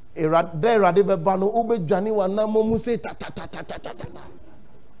 There, Radibano, Ube Jani, Wanamo Muse, ta ta ta ta ta ta ta.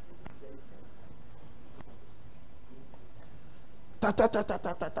 Ta ta ta ta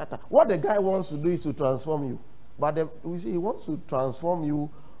ta ta ta ta. What the guy wants to do is to transform you. But we see he wants to transform you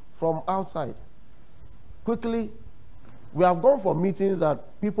from outside. Quickly, we have gone for meetings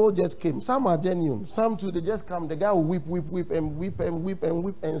that people just came. Some are genuine. Some too, they just come. The guy will whip, whip, whip, and whip, and whip, and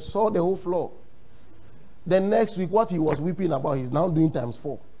whip, and saw the whole floor. Then next week, what he was whipping about, he's now doing times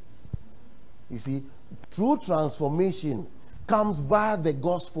 4. You see, true transformation comes via the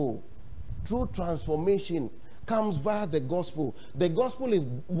gospel. True transformation comes via the gospel. The gospel is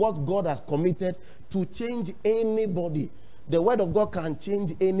what God has committed to change anybody. The word of God can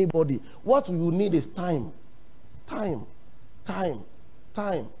change anybody. What we will need is time. Time. Time.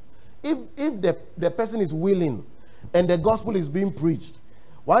 Time. If the person is willing and the gospel is being preached.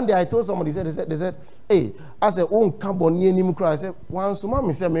 One day I told somebody, they said, hey, I said, oh, carbon cry. I said, one suma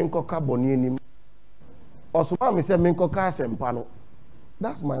me say menko carbon or suma me say menko kasempano.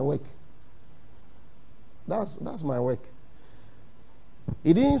 That's my work. That's my work.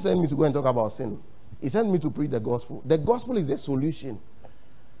 He didn't send me to go and talk about sin. He sent me to preach the gospel. The gospel is the solution.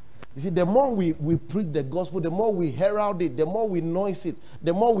 You see, the more we preach the gospel, the more we herald it, the more we noise it,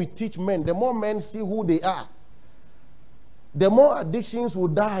 the more we teach men, the more men see who they are. The more addictions will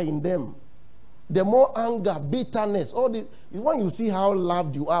die in them. The more anger, bitterness, all this. When you see how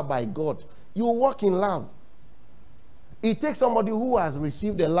loved you are by God, you walk in love. It takes somebody who has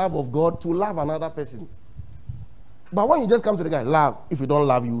received the love of God to love another person. But when you just come to the guy, love, if you don't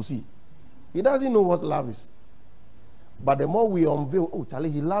love, you will see. He doesn't know what love is. But the more we unveil, oh,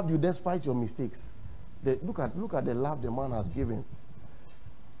 Charlie, he loved you despite your mistakes. Look at the love the man has given.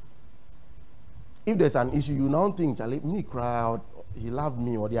 If there's an issue, you now think, Charlie, me crowd, he loved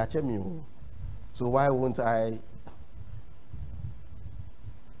me or they are me. So why won't I?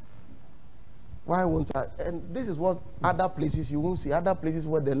 Why won't I? And this is what other places you won't see. Other places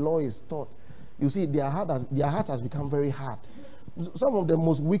where the law is taught. You see, their heart has become very hard. Some of the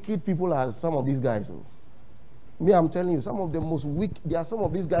most wicked people are some of these guys. Me, I'm telling you, some of the most wicked, there are some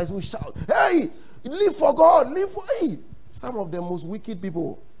of these guys who shout, hey, live for God, live for, hey. Some of the most wicked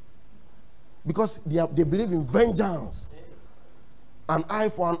people. Because they believe in vengeance. An eye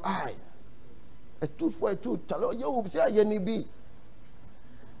for an eye. A tooth for a tooth.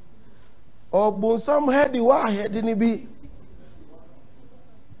 Or bon some head you are head in be.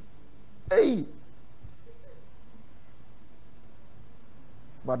 Hey.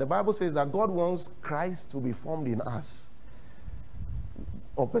 But the Bible says that God wants Christ to be formed in us.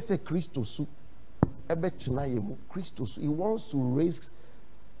 Or say Christos. He wants to raise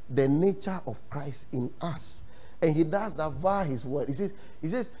the nature of Christ in us. And he does that via his word. He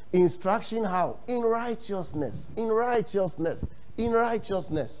says, instruction how? In righteousness. In righteousness. In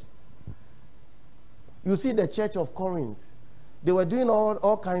righteousness. You see the church of Corinth. They were doing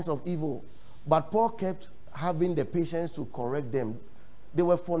all kinds of evil. But Paul kept having the patience to correct them. They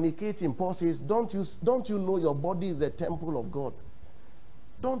were fornicating. Paul says, don't you know your body is the temple of God?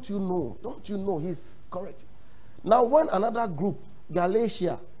 Don't you know? Don't you know? He's correct. Now when another group,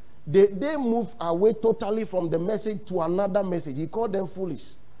 Galatia, they move away totally from the message to another message. He called them foolish.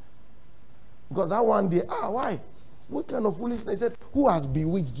 Because that one day, why? What kind of foolishness? He said, who has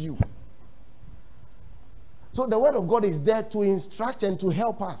bewitched you? So the word of God is there to instruct and to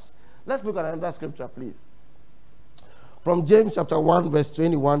help us. Let's look at another scripture, please. From James chapter 1, verse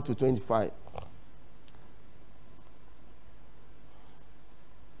 21 to 25.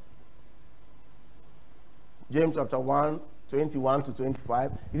 James chapter 1, 21 to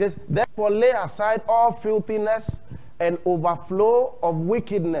 25. He says, therefore lay aside all filthiness and overflow of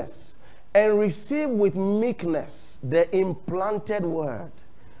wickedness, and receive with meekness the implanted word.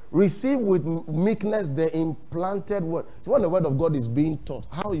 Receive with meekness the implanted word. So when the word of God is being taught,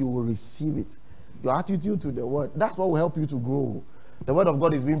 how you will receive it. Your attitude to the word. That's what will help you to grow. The word of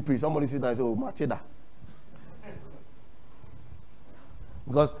God is being preached. Somebody sit down and say, oh, Matilda.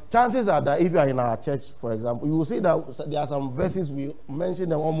 Because chances are that if you are in our church, for example, you will see that there are some verses we mention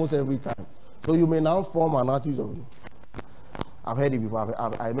them almost every time. So you may now form an attitude of, I've heard it before.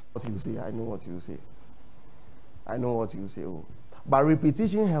 I know what you say. I know what you say. I know what you say. Oh. But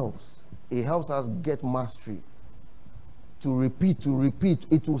repetition helps. It helps us get mastery. To repeat,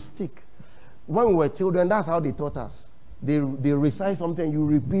 it will stick. When we were children, that's how they taught us. They recite something, you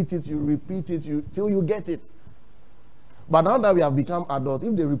repeat it, till you get it. But now that we have become adults,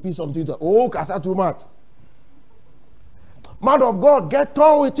 if they repeat something, oh, Kasa too much. Man of God, get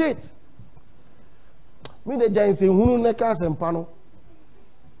on with it. Me the giant say,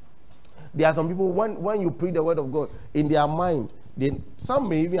 there are some people, when you preach the word of God, in their mind, some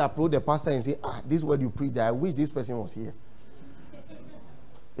may even approach the pastor and say, this word you preach, I wish this person was here.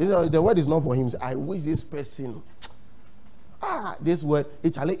 The word is not for him. I wish this person, this word,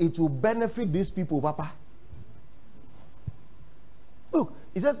 it will benefit these people, Papa. Look,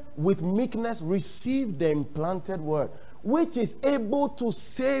 it says, with meekness receive the implanted word, which is able to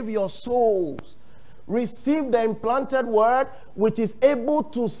save your souls. Receive the implanted word, which is able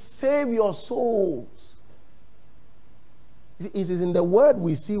to save your souls. It is in the word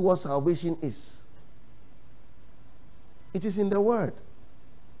we see what salvation is. It is in the word.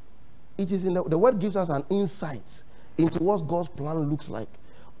 It is in the word gives us an insight into what God's plan looks like.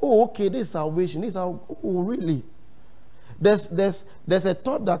 Oh, okay, this is salvation. This is how, oh, really? There's a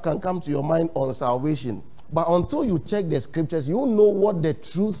thought that can come to your mind on salvation. But until you check the scriptures, you know what the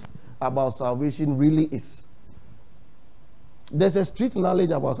truth about salvation really is. There's a street knowledge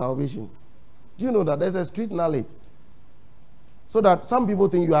about salvation. Do you know that there's a street knowledge? So that some people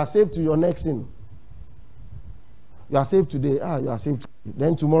think you are saved to your next sin. You are saved today. You are saved today.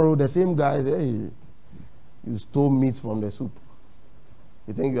 Then tomorrow the same guy say, hey, you stole meat from the soup.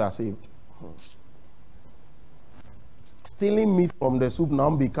 You think you are saved. Stealing meat from the soup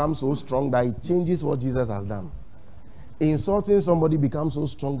now becomes so strong that it changes what Jesus has done. Insulting somebody becomes so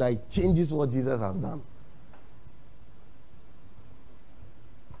strong that it changes what Jesus has done.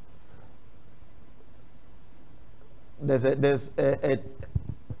 There's a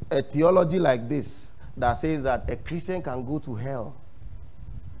theology like this that says that a Christian can go to hell.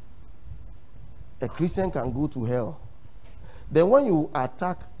 A Christian can go to hell. Then when you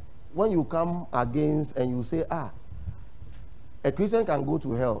attack, when you come against and you say, a Christian can go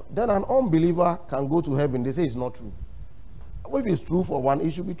to hell, then an unbeliever can go to heaven. They say it's not true. If it's true for one,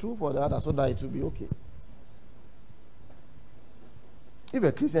 it should be true for the other so that it will be okay. If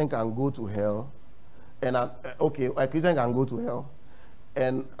a Christian can go to hell, and a Christian can go to hell,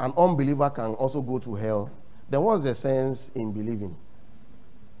 and an unbeliever can also go to hell, then what's the sense in believing?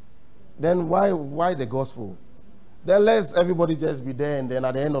 Then why the gospel? Then let's everybody just be there, and then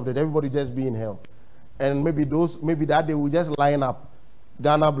at the end of the day, everybody just be in hell. And maybe that they will just line up.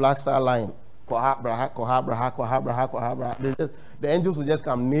 Ghana Black Star line. The angels will just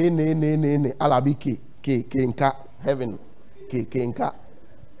come. Alabi K, heaven. K.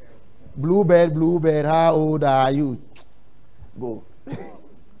 Bluebird, how old are you? Go.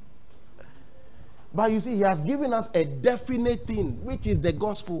 But you see, he has given us a definite thing, which is the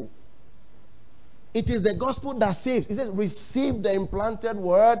gospel. It is the gospel that saves. It says, receive the implanted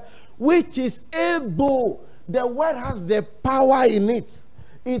word, which is able. The word has the power in it.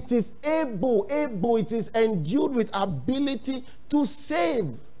 It is able. It is endued with ability to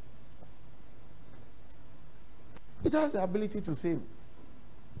save. It has the ability to save.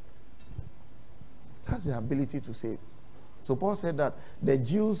 It has the ability to save. So Paul said that the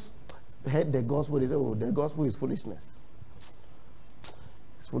Jews heard the gospel. They said, oh, the gospel is foolishness.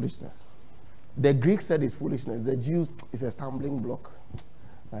 It's foolishness. The Greeks said it's foolishness. The Jews, it's a stumbling block.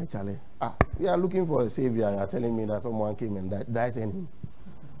 Actually, we are looking for a savior. You are telling me that someone came and died in him.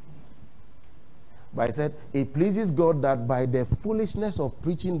 But he said, it pleases God that by the foolishness of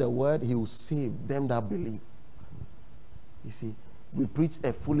preaching the word, he will save them that believe. You see, we preach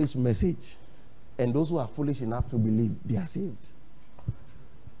a foolish message, and those who are foolish enough to believe, they are saved.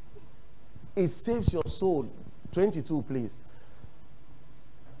 It saves your soul. 22, please.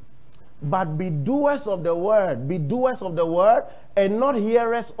 But be doers of the word, and not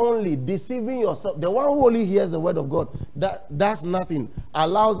hearers only, deceiving yourself. The one who only hears the word of God, that's nothing.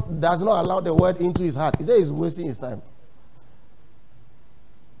 Does not allow the word into his heart. He says he's wasting his time.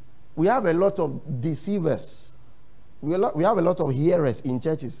 We have a lot of deceivers. We have a lot of hearers in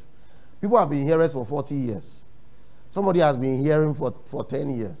churches. People have been hearers for 40 years. Somebody has been hearing for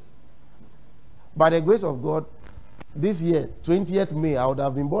 10 years. By the grace of God, this year, 20th May, I would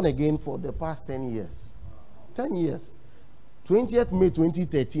have been born again for the past 10 years. 10 years. 20th May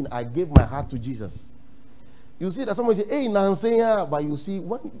 2013, I gave my heart to Jesus. You see that somebody say, hey, Nansenya, but you see,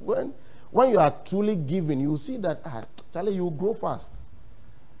 when you are truly giving, you see that, Charlie, you grow fast.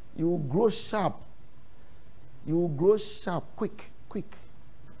 You grow sharp. You grow sharp, quick.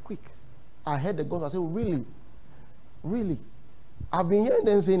 I heard the gospel. I said, really? I've been hearing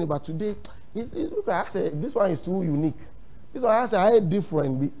them saying it, but today, I said, this one is too unique. This one I said, I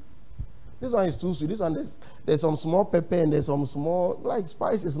different. This one is too sweet. This one, there's some small pepper and there's some small, like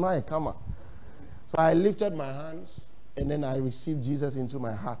spice is not a comma. So I lifted my hands and then I received Jesus into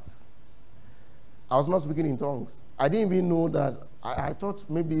my heart. I was not speaking in tongues. I didn't even know that. I thought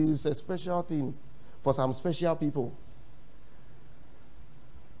maybe it's a special thing for some special people.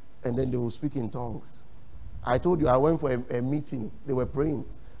 And then they will speak in tongues. I told you I went for a meeting. They were praying.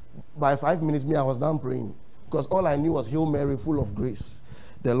 By 5 minutes, I was done praying. Because all I knew was, Hail Mary, full of grace.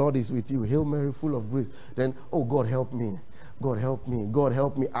 The Lord is with you. Hail Mary, full of grace. Then, oh, God help me. God help me. God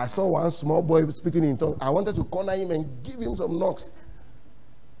help me. I saw one small boy speaking in tongues. I wanted to corner him and give him some knocks.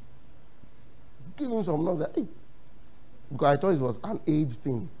 Give him some knocks. Hey. Because I thought it was an age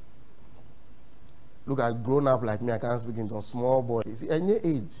thing. Look, I've grown up like me. I can't speak in tongues. Small boy. You see, any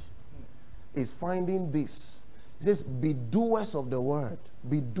age is finding this. It says, be doers of the word.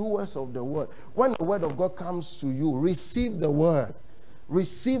 Be doers of the word. When the word of God comes to you, receive the word.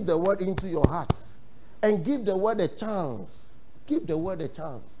 Receive the word into your heart. And give the word a chance. Give the word a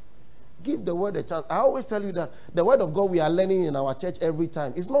chance. Give the word a chance. I always tell you that the word of God we are learning in our church every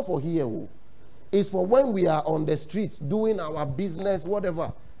time. It's not for here. It's for when we are on the streets doing our business,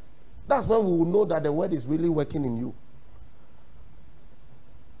 whatever. That's when we will know that the word is really working in you.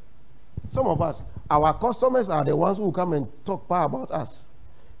 Some of us, our customers are the ones who come and talk bad about us.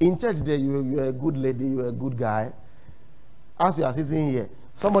 In church, there you're a good lady, you're a good guy. As you are sitting here,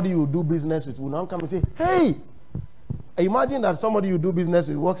 somebody you do business with will now come and say, hey! Imagine that somebody you do business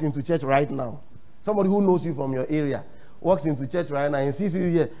with walks into church right now. Somebody who knows you from your area walks into church right now and sees you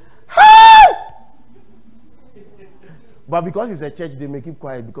here. Hey! But because it's a church, they may keep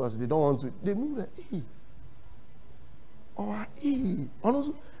quiet because they don't want to. They mean like, hey. Or hey.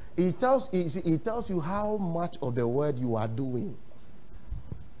 Honestly, it tells you how much of the word you are doing.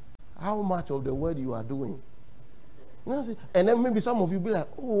 How much of the word you are doing. You know, and then maybe some of you be like,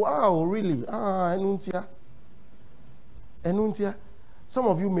 oh, wow, really? Enuntia. Some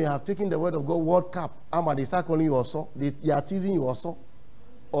of you may have taken the word of God World Cup. But they start calling you also. They are teasing you also.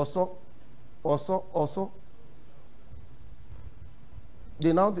 Also.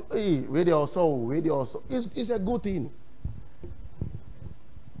 They now, hey, where they also. It's a good thing.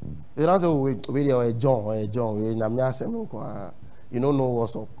 They don't say, oh, where they are John. You don't know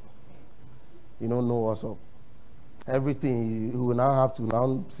what's up. You don't know what's up. Everything, you will now have to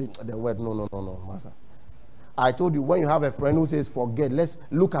now say the word, no, master. I told you, when you have a friend who says, forget, let's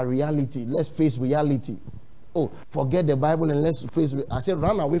look at reality. Let's face reality. Oh, forget the Bible and let's face reality. I said,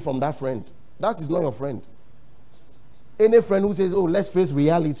 run away from that friend. That is not your friend. Any friend who says, oh, let's face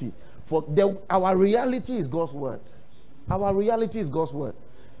reality. Our reality is God's word. Our reality is God's word.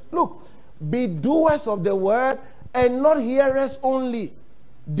 Look, be doers of the word and not hearers only.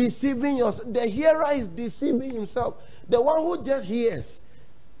 Deceiving yourself. The hearer is deceiving himself. The one who just hears,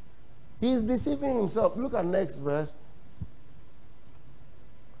 he is deceiving himself. Look at next verse.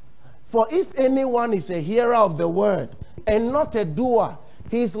 For if anyone is a hearer of the word and not a doer,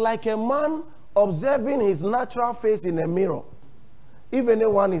 he is like a man observing his natural face in a mirror. If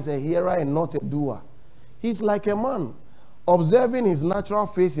anyone is a hearer and not a doer, he's like a man observing his natural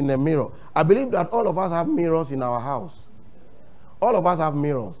face in a mirror. I believe that all of us have mirrors in our house. All of us have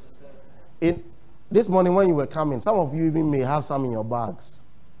mirrors. This morning when you were coming, some of you even may have some in your bags.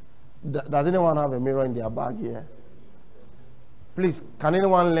 Does anyone have a mirror in their bag here? Please, can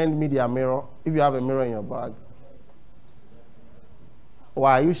anyone lend me their mirror if you have a mirror in your bag? Or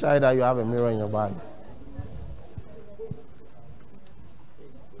are you shy that you have a mirror in your bag?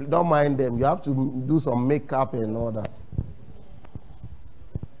 Don't mind them. You have to do some makeup and all that.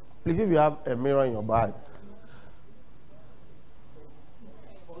 Please, if you have a mirror in your bag.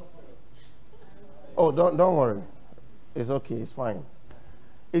 Oh, don't worry. It's okay. It's fine.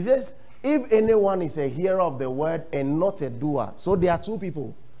 It says, if anyone is a hearer of the word and not a doer. So there are two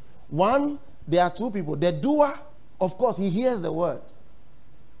people. There are two people. The doer, of course, he hears the word.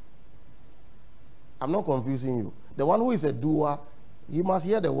 I'm not confusing you. The one who is a doer, he must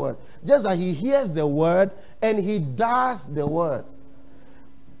hear the word. Just that he hears the word and he does the word.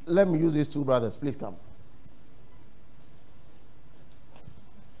 Let me use these two brothers. Please come.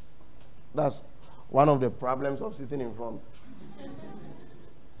 That's one of the problems of sitting in front.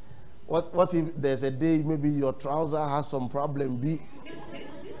 What if there's a day maybe your trouser has some problem,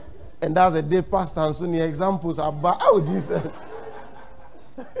 and that's a day Pastor Anthony examples are bad. Oh, Jesus.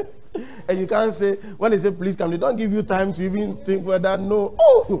 And you can't say, when they say please come, they don't give you time to even think whether no.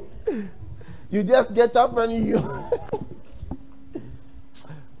 Oh, you just get up and you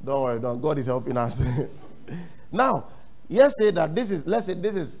don't worry, God is helping us. Now, let's say that this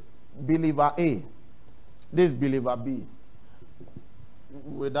is believer A. This is believer B.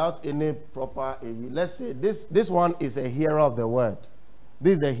 without any proper, let's say this one is a hearer of the word.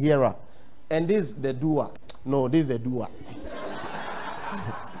 This is the hearer. And this is the doer. No, this is the doer.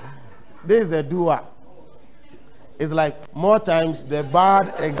 This is the doer. It's like more times the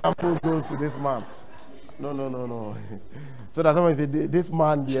bad example goes to this man. No. So that someone say, this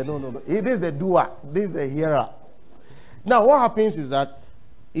man here, no. This is the doer. This is the hearer. Now what happens is that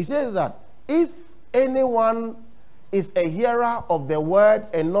he says that if anyone is a hearer of the word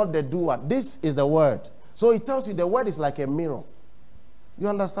and not the doer, this is the word. So it tells you the word is like a mirror. You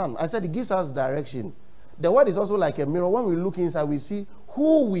understand? I said it gives us direction. The word is also like a mirror. When we look inside, we see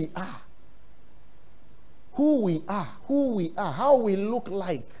who we are. Who we are, how we look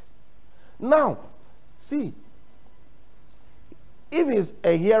like. Now, see, if he's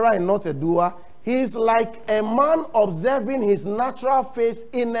a hearer and not a doer, he's like a man observing his natural face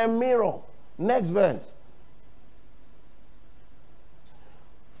in a mirror. Next verse.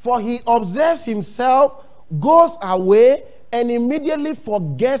 For he observes himself, goes away, and immediately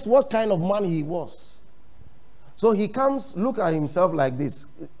forgets what kind of man he was. So he comes, look at himself like this.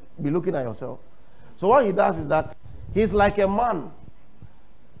 Be looking at yourself. So what he does is that he's like a man.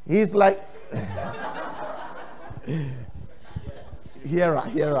 He's like hearer.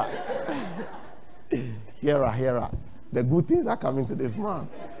 The good things are coming to this man.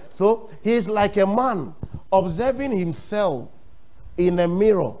 So he's like a man observing himself in a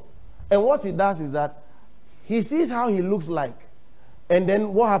mirror. And what he does is that he sees how he looks like. And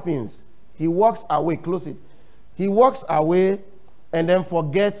then what happens? He walks away. Close it. He walks away and then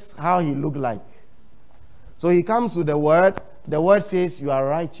forgets how he looked like. So he comes to the word. The word says you are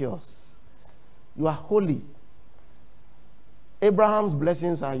righteous. You are holy. Abraham's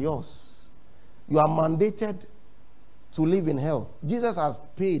blessings are yours. You are mandated to live in health. Jesus has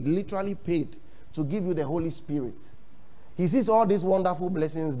paid, literally paid, to give you the Holy Spirit. He sees all these wonderful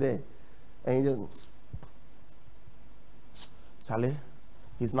blessings there. And he just, Charlie,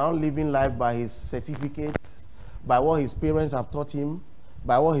 he's now living life by his certificate, by what his parents have taught him,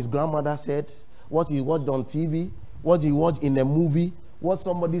 by what his grandmother said, what he watched on TV, what he watched in a movie, what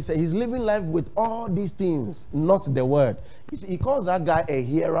somebody said. He's living life with all these things, not the word. He calls that guy a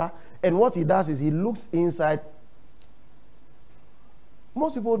hearer, and what he does is he looks inside.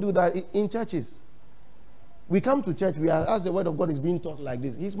 Most people do that in churches. We come to church, as the word of God is being taught like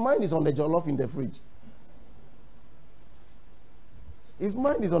this, his mind is on the jollof in the fridge. His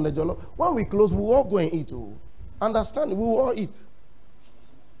mind is on the jollof. When we close, we all go and eat. Oh. Understand? We will all eat.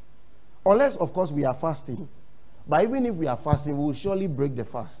 Unless, of course, we are fasting. But even if we are fasting, we will surely break the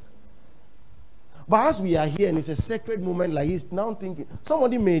fast. But as we are here, and it's a sacred moment, like he's now thinking,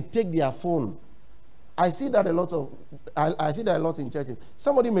 somebody may take their phone. I see that a lot in churches.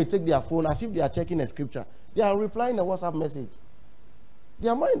 Somebody may take their phone as if they are checking a scripture. They are replying a WhatsApp message.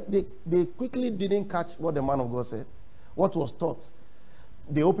 Their mind, they quickly didn't catch what the man of God said, what was taught.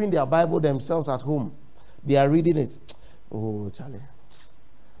 They open their Bible themselves at home. They are reading it. Oh, Charlie.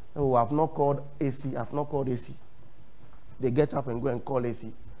 Oh, I've not called AC. I've not called AC. They get up and go and call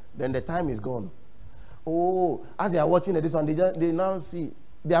AC. Then the time is gone. Oh, as they are watching this one, they now see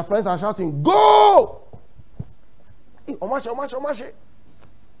their friends are shouting, "Go! Omashe.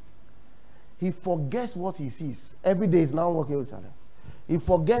 He forgets what he sees. Every day is now working with each other. He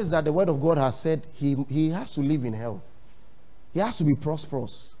forgets that the word of God has said he has to live in health. He has to be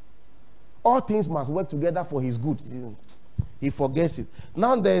prosperous. All things must work together for his good. He forgets it.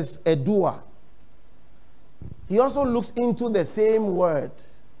 Now there's a doer. He also looks into the same word.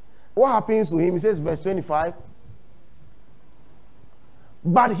 What happens to him? He says, verse 25.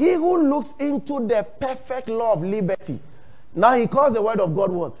 But he who looks into the perfect law of liberty. Now he calls the word of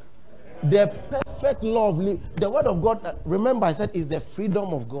God what? The perfect law of liberty. The word of God, remember I said, is the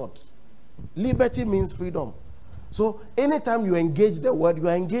freedom of God. Liberty means freedom. So anytime you engage the word, you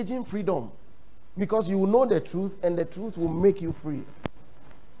are engaging freedom. Because you will know the truth, and the truth will make you free.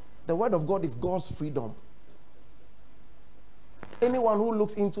 The word of God is God's freedom. Anyone who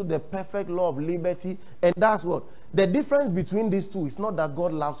looks into the perfect law of liberty, and that's what? The difference between these two is not that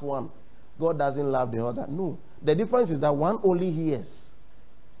God loves one, God doesn't love the other. No. The difference is that one only hears.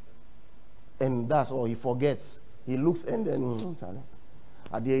 And that's all. He forgets. He looks and then,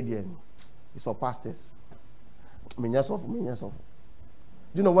 at the end, it's for pastors. Do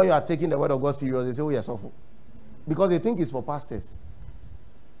you know when you are taking the word of God serious, they say, oh, yes, awful. Because they think it's for pastors.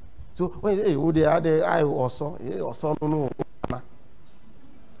 So when you say, oh, they are the I also, no.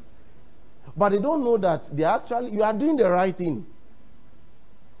 But they don't know that you are doing the right thing.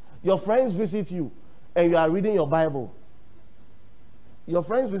 Your friends visit you and you are reading your Bible. Your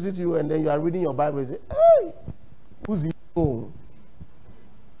friends visit you and then you are reading your Bible and say, hey, who's he?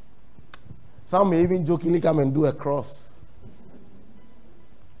 Some may even jokingly come and do a cross.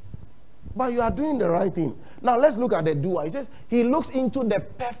 But you are doing the right thing. Now let's look at the doer. He says, he looks into the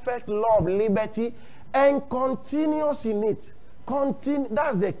perfect law of liberty and continues in it.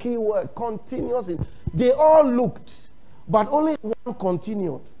 That's the key word, continuous in. They all looked, but only one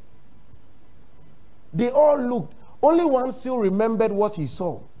continued. They all looked. Only one still remembered what he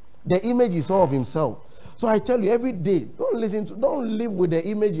saw, the image he saw of himself. So I tell you, every day, don't live with the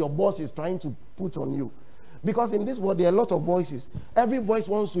image your boss is trying to put on you. Because in this world, there are a lot of voices. Every voice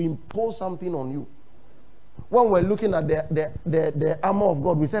wants to impose something on you. When we're looking at the armor of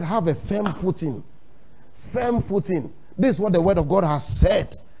God, we said, have a firm footing. Firm footing. This is what the word of God has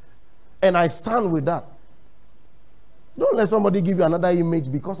said. And I stand with that. Don't let somebody give you another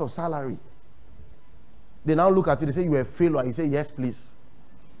image because of salary. They now look at you, they say, you're a failure. You say, yes, please.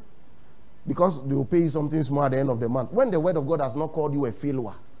 Because they will pay you something small at the end of the month. When the word of God has not called you a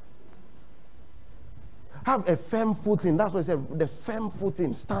failure. Have a firm footing. That's what I said. The firm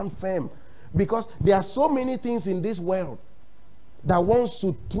footing. Stand firm. Because there are so many things in this world that wants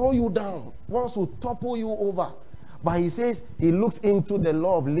to throw you down, wants to topple you over. But he says he looks into the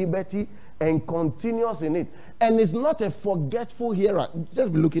law of liberty and continues in it. And it's not a forgetful hearer.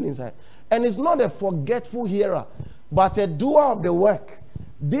 Just be looking inside. And it's not a forgetful hearer, but a doer of the work.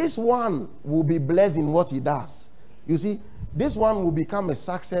 This one will be blessed in what he does. You see, this one will become a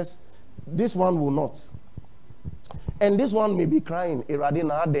success. This one will not. And this one may be crying, Iradi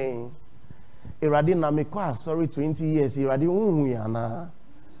na den. Iradi na me kwa sorry 20 years. Iradi unuyana.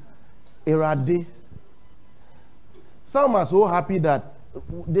 Iradi. Some are so happy that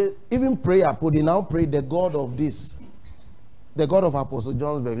they even prayer, they now pray the God of this. The God of Apostle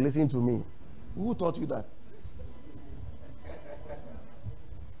Johnsberg. Listen to me. Who taught you that?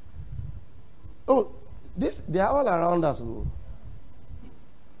 Oh, they are all around us.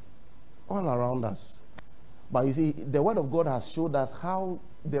 All around us. But you see, the word of God has showed us how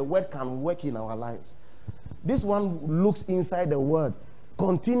the word can work in our lives. This one looks inside the word,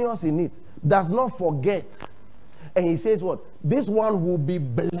 continues in it, does not forget. And he says what? This one will be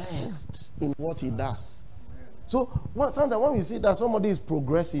blessed in what he does. So sometimes when we see that somebody is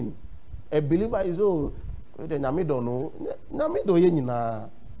progressing, a believer is, oh, you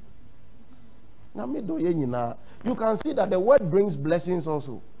can see that the word brings blessings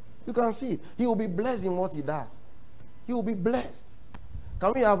also. You can see it. He will be blessed in what he does. He will be blessed.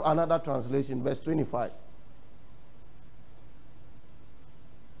 Can we have another translation? Verse 25.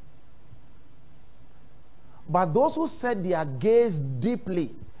 But those who set their gaze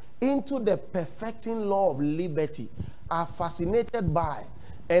deeply into the perfecting law of liberty are fascinated by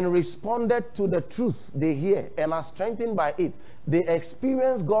and responded to the truth they hear and are strengthened by it. They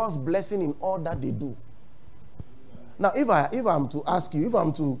experience God's blessing in all that they do. Now, if I'm to ask you, if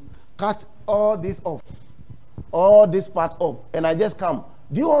I'm to cut all this off, all this part off, and I just come,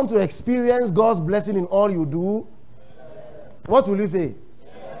 do you want to experience God's blessing in all you do? Yes. What will you say?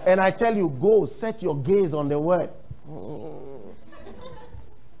 Yes. And I tell you, go set your gaze on the word. You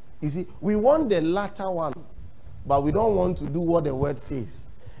see, we want the latter one, but we don't want to do what the word says.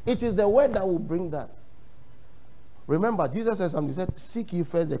 It is the word that will bring that. Remember, Jesus says something. He said, seek ye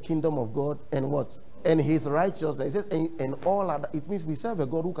first the kingdom of God and what? And his righteousness. He says, and all other. It means we serve a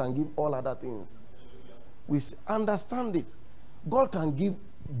God who can give all other things. We understand it. God can give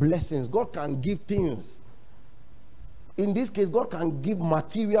blessings. God can give things. In this case, God can give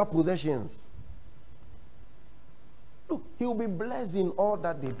material possessions. Look, he will be blessed in all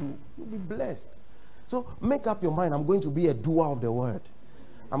that they do. He will be blessed. So make up your mind. I'm going to be a doer of the word.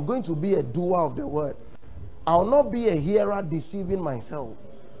 I'm going to be a doer of the word. I'll not be a hearer deceiving myself.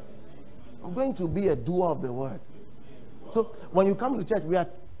 I'm going to be a doer of the word. So when you come to church,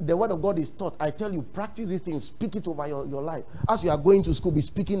 the word of God is taught. I tell you, practice these things. Speak it over your life. As you are going to school, be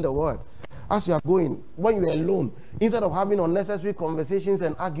speaking the word. As you are going, when you are alone, instead of having unnecessary conversations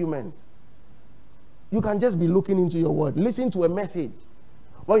and arguments, you can just be looking into your word. Listen to a message.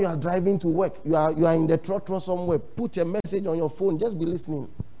 When you are driving to work, you are in the trotro somewhere, put a message on your phone. Just be listening.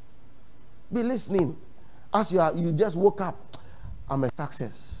 Be listening. As you just woke up, I'm a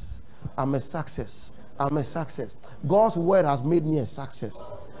success. I'm a success. I'm a success. God's word has made me a success.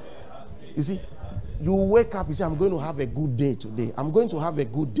 You see, you wake up, you say, I'm going to have a good day today. I'm going to have a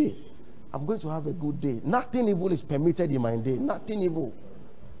good day. I'm going to have a good day. Nothing evil is permitted in my day. Nothing evil.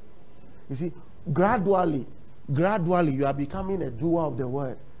 You see, gradually, you are becoming a doer of the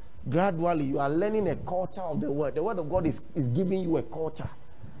word. Gradually, you are learning a culture of the word. The word of God is giving you a culture.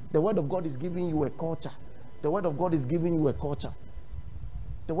 The word of God is giving you a culture. The word of God is giving you a culture.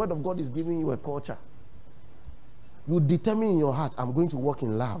 The word of God is giving you a culture. You determine in your heart, I'm going to walk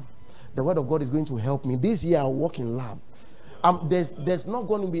in love. the word of God is going to help me. This year I'll walk in love. There's not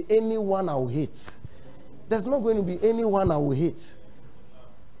going to be anyone I will hate. There's not going to be anyone I will hate.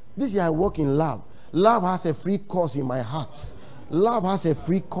 This year I walk in love. Love has a free course in my heart. Love has a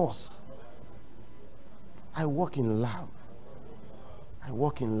free course. I walk in love. I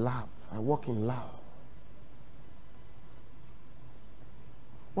walk in love. I walk in love.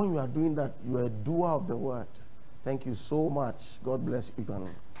 When you are doing that, you are a doer of the word. Thank you so much. God bless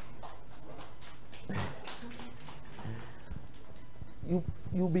you.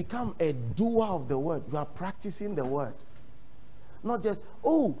 You become a doer of the word. You are practicing the word. Not just,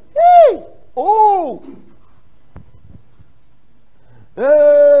 oh, hey, oh.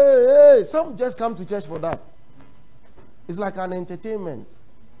 Hey. Some just come to church for that. It's like an entertainment.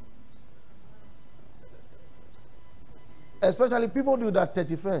 Especially people do that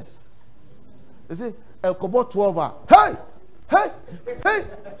 31st. They say, El Kobo 12. Hey! Hey! Hey!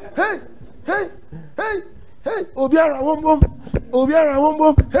 Hey! Hey! Hey! Hey! Obiara wom. Obiara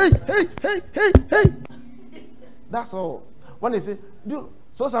wom. Hey! Hey! Hey! Hey! Hey! That's all. When they say,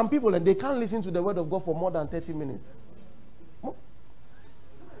 so some people, and they can't listen to the word of God for more than 30 minutes.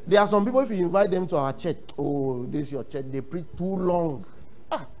 There are some people, if you invite them to our church, oh, this is your church, they preach too long.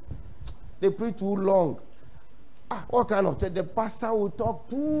 They preach too long. What kind of church? The pastor will talk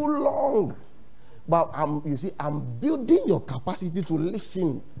too long. But you see, I'm building your capacity to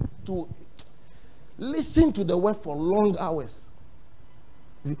listen to the word for long hours.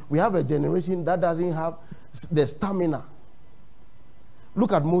 See, we have a generation that doesn't have the stamina.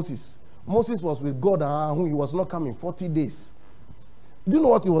 Look at Moses. Moses was with God whom he was not coming 40 days. Do you know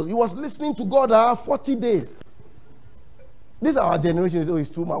what he was? He was listening to God 40 days. This is our generation. Oh, it's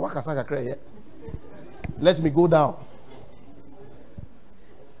too much. Let me go down.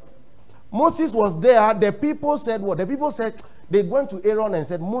 Moses was there. The people said what? The people said, they went to Aaron and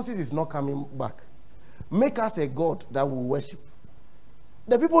said, Moses is not coming back. Make us a God that will worship.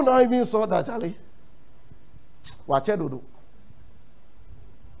 The people now even saw that, Charlie. Wachedodo.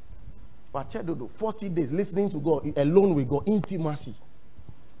 40 days listening to God, alone with God, intimacy.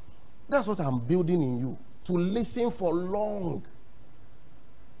 That's what I'm building in you. To listen for long.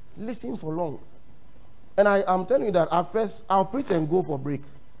 Listen for long. And I'm telling you that at first, I'll preach and go for break.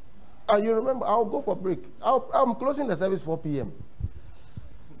 You remember, I'll go for break. I'm closing the service 4 p.m.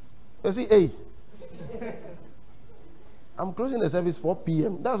 You see, hey. I'm closing the service 4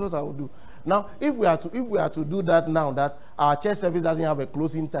 p.m. That's what I will do. Now, if we are to do that now, that our church service doesn't have a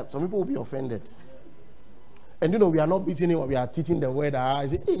closing time, some people will be offended. And we are not beating it, we are teaching the word. I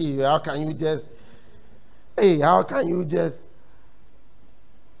say, hey, how can you just?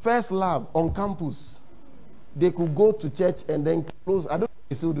 First Love on campus, they could go to church and then close. I don't know if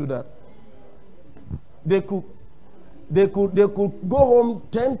they still do that. They could go home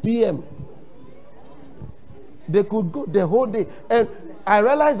 10 p.m. They could go the whole day. And I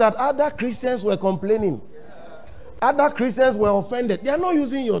realized that other Christians were complaining. Other Christians were offended. They are not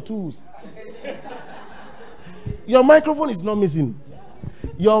using your tools. Your microphone is not missing.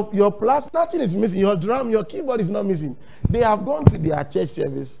 Your plus, nothing is missing. Your drum, your keyboard is not missing. They have gone to their church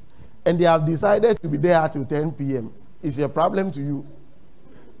service and they have decided to be there till 10 p.m. It's a problem to you.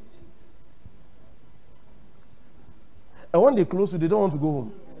 And when they close, they don't want to go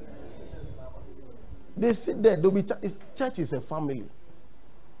home. They sit there. Church is a family.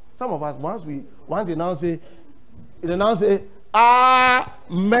 Some of us, once they now say,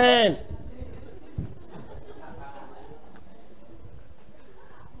 Amen.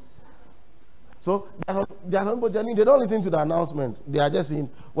 So there are some people, they don't listen to the announcement. They are just saying,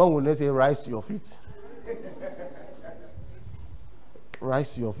 when will they say, rise to your feet?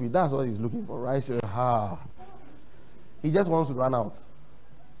 Rise to your feet. That's what he's looking for. Rise to your heart. He just wants to run out.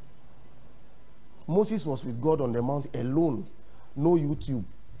 Moses was with God on the mount alone. No YouTube.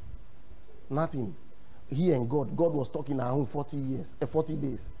 Nothing. He and God. God was talking around 40 days.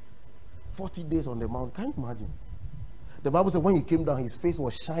 40 days on the mount. Can you imagine? The Bible said when he came down, his face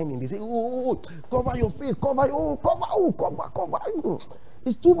was shining. They say, oh, cover your face, cover.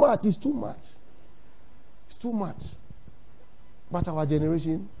 It's too much. It's too much. But our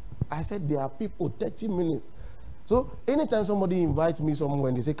generation, I said there are people 30 minutes. So anytime somebody invites me somewhere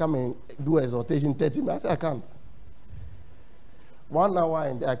and they say, come and do exhortation 30 minutes, I say, I can't. 1 hour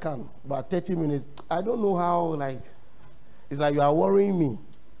and I can. But 30 minutes, I don't know how, it's like you are worrying me.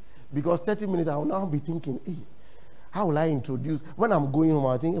 Because 30 minutes, I will now be thinking, hey, how will I introduce? When I'm going home,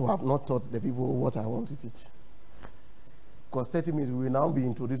 I think, I have not taught the people what I want to teach. Because 30 minutes, we will now be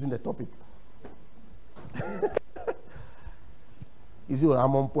introducing the topic. You see,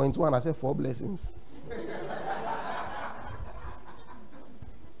 I'm on point 1, I said 4 blessings.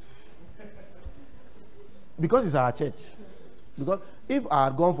 Because it's our church. Because if I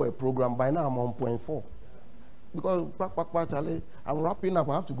had gone for a program, by now I'm on 0.4. Because Charlie, I'm wrapping up,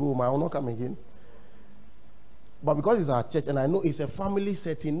 I have to go home, I will not come again. But because it's our church and I know it's a family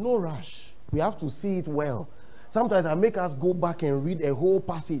setting, no rush. We have to see it well. Sometimes I make us go back and read a whole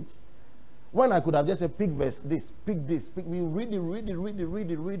passage. When I could have just said, pick verse this, pick this, pick, we read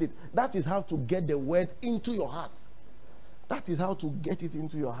it. That is how to get the word into your heart. That is how to get it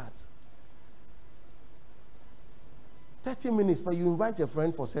into your heart. 30 minutes, but you invite a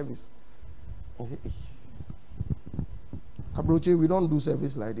friend for service. Abroche, we don't do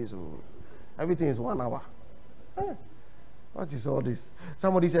service like this. Everything is 1 hour. What is all this?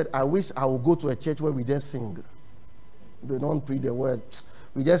 Somebody said, I wish I would go to a church where we just sing. They don't preach the word.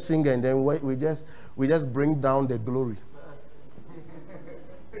 We just sing and then we just bring down the glory.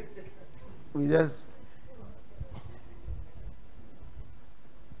 We just,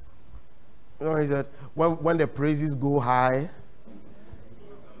 you know, he said, when the praises go high,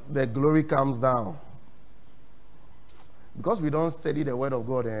 the glory comes down. Because we don't study the word of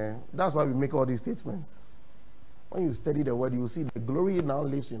God, that's why we make all these statements. When you study the word, you will see the glory now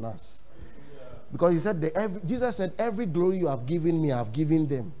lives in us. Because he said, Jesus said, every glory you have given me, I have given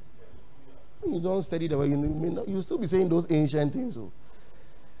them. When you don't study the word, you still be saying those ancient things. So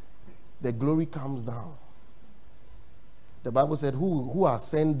the glory comes down. The Bible said, who has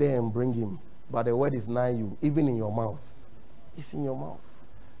sent them bring him? But the word is nigh you, even in your mouth. It's in your mouth.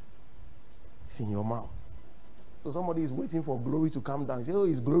 It's in your mouth. So somebody is waiting for glory to come down. He say, oh,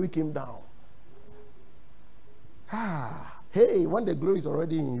 his glory came down. Hey, when the glory is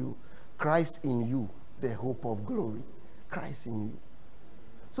already in you, Christ in you, the hope of glory. Christ in you.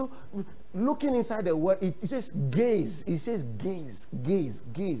 So, looking inside the word, it says gaze. It says gaze, gaze,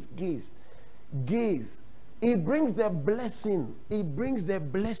 gaze, gaze, gaze. It brings the blessing. It brings the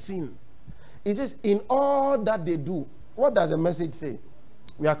blessing. It says, in all that they do. What does the message say?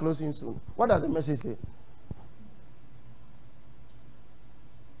 We are closing soon. What does the message say?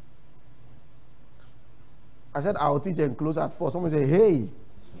 I said, I'll teach and close at 4. Someone say, hey.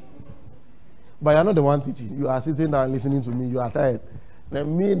 But you're not the one teaching. You are sitting there listening to me. You are tired.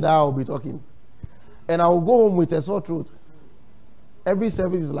 Then me and I will be talking. And I will go home with a sore throat. Every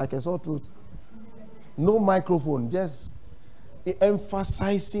service is like a sore throat. No microphone. Just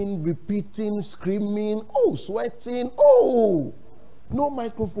emphasizing, repeating, screaming. Oh, sweating. Oh. No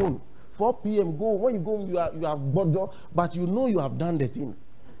microphone. 4 p.m. go. When you go, you have bojo, but you know you have done the thing.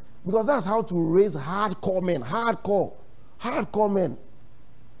 Because that's how to raise hardcore men. Hardcore men.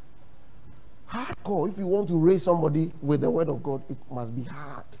 Hardcore. If you want to raise somebody with the word of God, it must be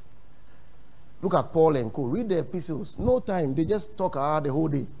hard. Look at Paul and co. Read the epistles. No time. They just talk the whole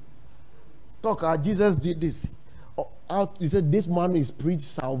day. Talk Jesus did this. He said, this man is preached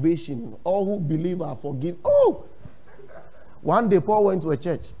salvation. All who believe are forgiven. Oh! One day Paul went to a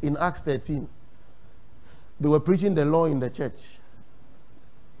church in Acts 13. They were preaching the law in the church.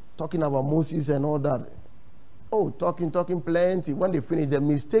 Talking about Moses and all that. Oh, talking plenty. When they finished, the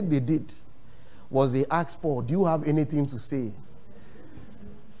mistake they did was they asked Paul, do you have anything to say?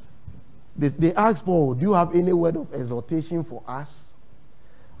 They asked Paul, do you have any word of exhortation for us?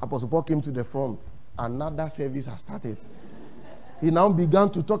 Apostle Paul came to the front. Another service has started. He now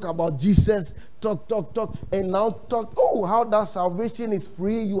began to talk about Jesus. Talk. And now talk. Oh, how that salvation is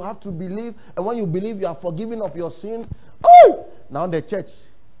free. You have to believe. And when you believe, you are forgiven of your sins. Oh! Now the church.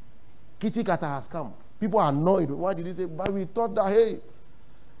 Kitty Kata has come. People are annoyed. Why did he say? But we thought that, hey,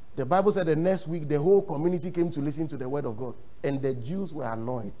 the Bible said the next week the whole community came to listen to the word of God. And the Jews were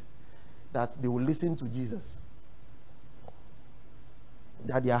annoyed that they would listen to Jesus.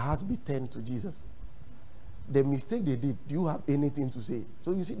 That their hearts be turned to Jesus. The mistake they did, do you have anything to say?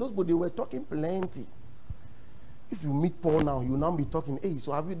 So you see, those people, they were talking plenty. If you meet Paul now, you now be talking, hey,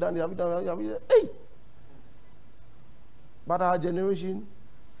 so have you done it? Have you done it? Hey! But our generation,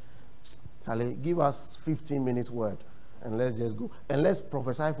 Charlie, give us 15 minutes word and let's just go. And let's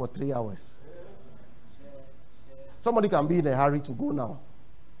prophesy for 3 hours. Somebody can be in a hurry to go now.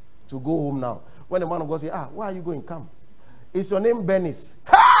 To go home now. When the man of God says, why are you going? Come. Is your name Benis?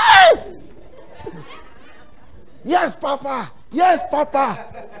 Hey! Yes, Papa. Yes,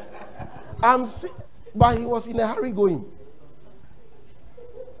 Papa. But he was in a hurry going.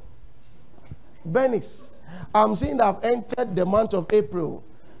 Benis. I'm seeing that I've entered the month of April.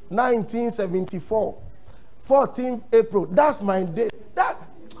 1974, 14th April. That's my day.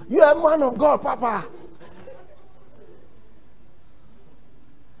 You are a man of God, Papa.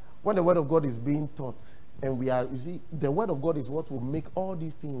 When the word of God is being taught, and we are, you see, the word of God is what will make all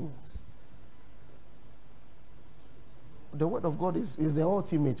these things. The word of God is the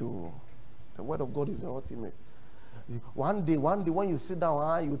ultimate. The The word of God is the ultimate. One day when you sit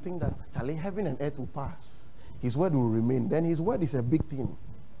down, you think that Charlie, heaven and earth will pass. His word will remain. Then his word is a big thing.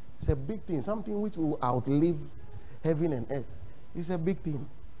 It's a big thing. Something which will outlive heaven and earth. It's a big thing.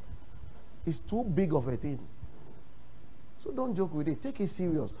 It's too big of a thing. So don't joke with it. Take it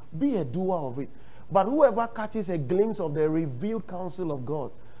serious. Be a doer of it. But whoever catches a glimpse of the revealed counsel of God,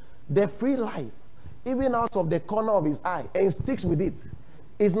 the free life, even out of the corner of his eye, and sticks with it,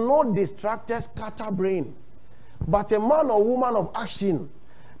 is not distracted, scatterbrain, but a man or woman of action.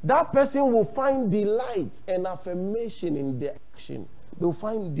 That person will find delight and affirmation in the action. They'll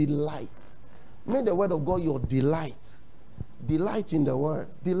find delight. Make the word of God your delight. Delight in the word.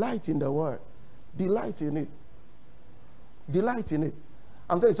 Delight in the word. Delight in it. Delight in it.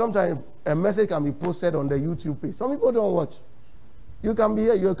 I'm telling you, sometimes a message can be posted on the YouTube page. Some people don't watch. You can be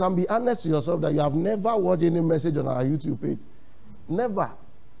here, you can be honest to yourself that you have never watched any message on our YouTube page. Never.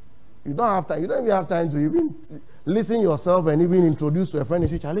 You don't have time. You don't even have time to even listen yourself and even introduce to a friend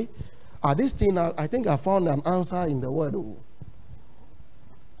and say, Charlie, this thing, I think I found an answer in the word. Oh.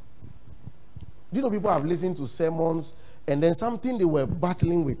 Do you know people have listened to sermons and then something they were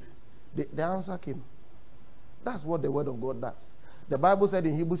battling with, the answer came. That's what the word of God does. The Bible said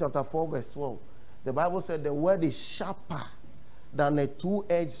in Hebrews chapter 4 verse 12, the Bible said the word is sharper than a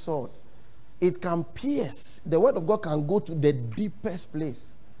two-edged sword. It can pierce. The word of God can go to the deepest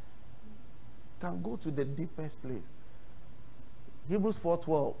place. Can go to the deepest place. Hebrews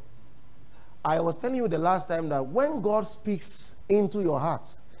 4:12. I was telling you the last time that when God speaks into your heart,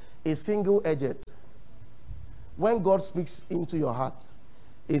 a single-edged. When God speaks into your heart,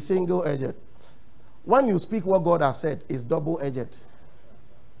 a single-edged. When you speak what God has said, it's double-edged.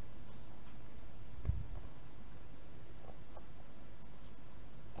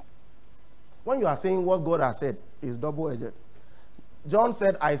 When you are saying what God has said, it's double-edged. John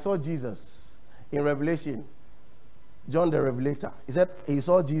said, I saw Jesus in Revelation. John the Revelator. He said he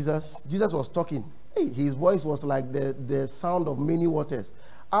saw Jesus. Jesus was talking. Hey, his voice was like the sound of many waters.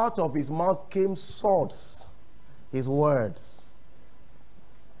 Out of his mouth came swords. His words.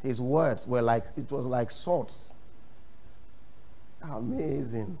 His words were like, it was like swords.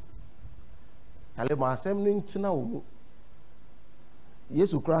 Amazing.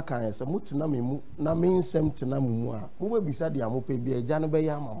 Yesu kura kan se mutina memu na mensem tena mumu a mo be bisa dia mo pe bi eja no be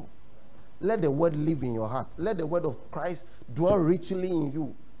ya mamo. Let the word live in your heart. Let the word of Christ dwell richly in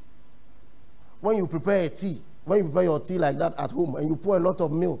you. When you prepare a tea, when you prepare your tea like that at home and you pour a lot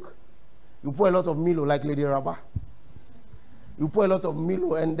of milk, you pour a lot of Milo like Lady Rabba. You pour a lot of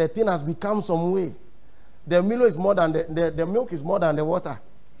Milo and the thing has become some way. The Milo is more than the milk is more than the water.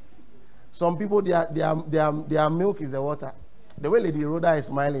 Some people their milk is the water. The way Lady Rhoda is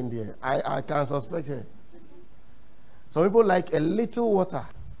smiling there, I can suspect her. Some people like a little water,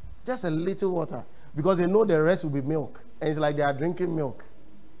 just a little water, because they know the rest will be milk. And it's like they are drinking milk.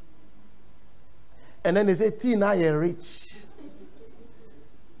 And then they say, tea now you're rich.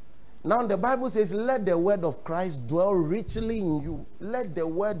 Now the Bible says, let the word of Christ dwell richly in you. Let the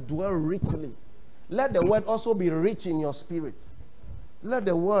word dwell richly. Let the word also be rich in your spirit. Let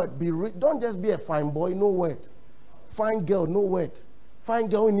the word be rich. Don't just be a fine boy, no word. Fine girl, no word. Fine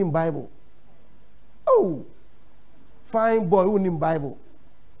girl in the Bible. Oh, fine boy who in Bible.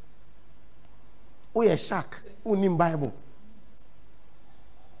 Oh, a shark who in Bible.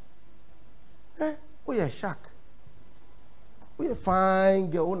 Eh? Oh, a shark. Oh, a fine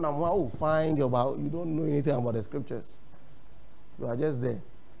girl. Oh, fine girl, but you don't know anything about the scriptures. You are just there.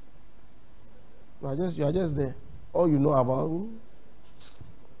 You are just there. All you know about,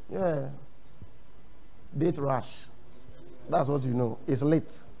 yeah, date rush. That's what you know. It's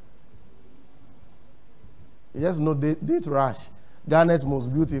late. You just know date rush. Ghana's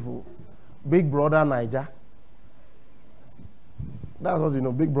most beautiful. Big Brother Niger. That's what you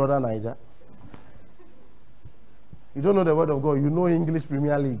know. Big Brother Niger. You don't know the word of God. You know English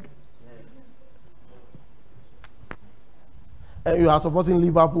Premier League. And you are supporting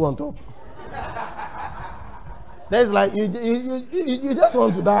Liverpool on top. That's like you just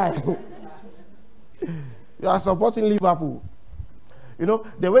want to die. You are supporting Liverpool. You know,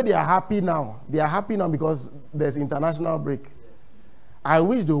 the way they are happy now because there's international break. I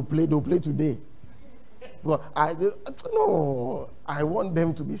wish they'll play today. But I want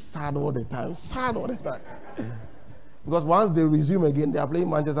them to be sad all the time. Sad all the time. Because once they resume again, they are playing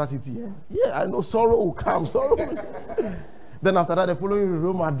Manchester City. Yeah, I know sorrow will come. Sorrow. Then after that, they're following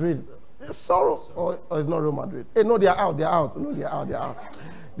Real Madrid. Sorrow. Or it's not Real Madrid. Hey, no, they are out. No, they are out.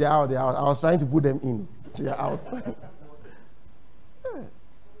 They are out. I was trying to put them in. They are out.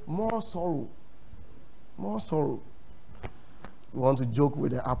 More sorrow. More sorrow. We want to joke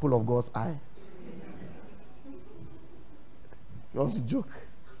with the apple of God's eye. You want to joke?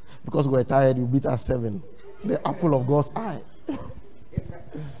 Because we're tired, you beat us 7. The apple of God's eye.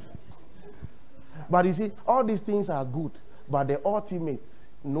 But you see, all these things are good. But the ultimate,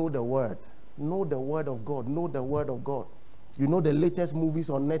 know the word. Know the word of God. Know the word of God. You know the latest movies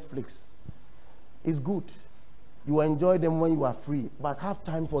on Netflix. It's good. You enjoy them when you are free. But have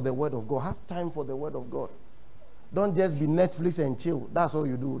time for the word of God. Have time for the word of God. Don't just be Netflix and chill. That's all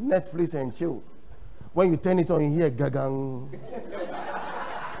you do. Netflix and chill. When you turn it on, you hear gagang.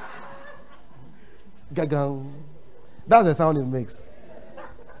 Gagang. That's the sound it makes.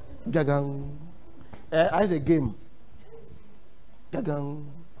 Gagang. I say game. Gagang.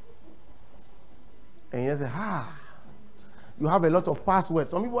 And you say, you have a lot of passwords.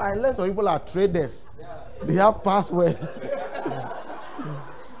 Some people, unless some people are traders, they have passwords.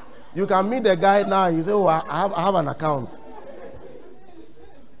 You can meet the guy now, you say, I have an account.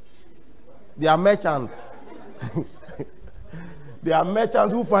 They are merchants. They are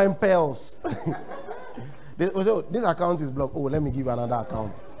merchants who find pearls. They say, this account is blocked. Oh, let me give you another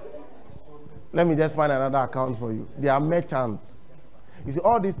account. Let me just find another account for you. They are merchants. You see,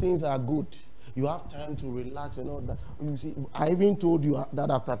 all these things are good. You have time to relax and all that. You see, I even told you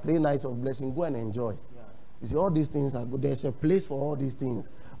that after 3 nights of blessing, go and enjoy. You see, all these things are good. There's a place for all these things.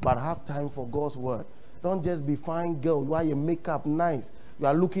 But have time for God's word. Don't just be fine girl while you make up nice. You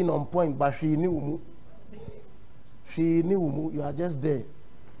are looking on point, but she knew. You are just there.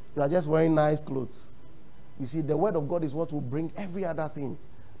 You are just wearing nice clothes. You see, the word of God is what will bring every other thing.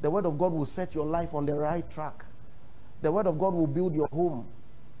 The word of God will set your life on the right track. The word of God will build your home.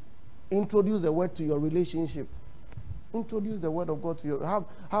 Introduce the word to your relationship. Introduce the word of God to your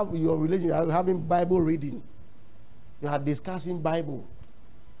have your relationship. You are having Bible reading. You are discussing Bible.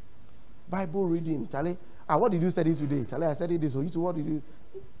 Bible reading, Charlie. What did you study today? Charlie, I studied this. So you too, what did you?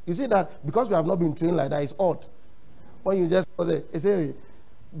 You see that because we have not been trained like that, it's odd. When you just say,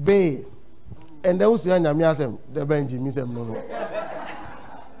 "Bay," and then you say, "The bench, no."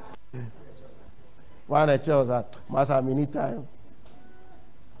 One of the chairs that must have many time.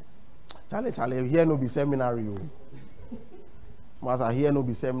 Charlie, here no be seminary. Must have here no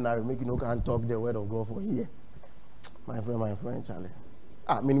be seminary. Make you no can talk the word of God for here. My friend, Charlie.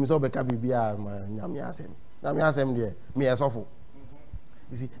 Minimum so beka bibia nyamiasem. Nyamiasem there. Me esofo.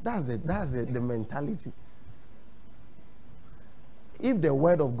 You see, that's the mentality. If the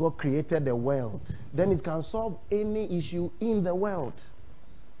word of God created the world, then it can solve any issue in the world.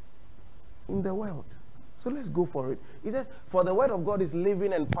 In the world. So let's go for it. He says, for the word of God is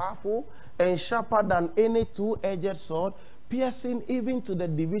living and powerful and sharper than any two-edged sword, piercing even to the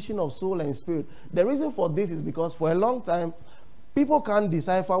division of soul and spirit. The reason for this is because for a long time, people can't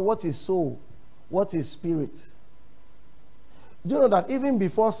decipher what is soul, what is spirit. Do you know that even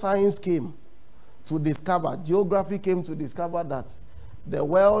before science came to discover, geography came to discover that the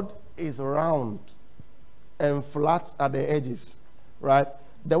world is round and flat at the edges, right?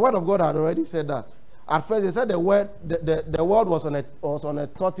 The word of God had already said that. At first, they said the world was on a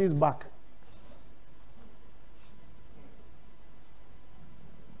tortoise back.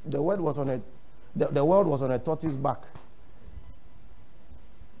 The world was on a tortoise back.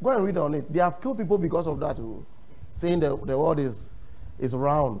 Go and read on it. They have killed people because of that, saying the world is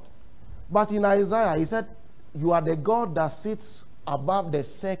round. But in Isaiah, he said, "You are the God that sits above the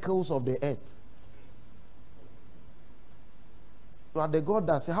circles of the earth." You are the God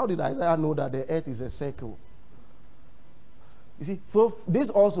that said, how did Isaiah know that the earth is a circle? You see, for this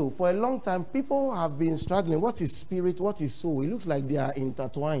also, for a long time, people have been struggling. What is spirit? What is soul? It looks like they are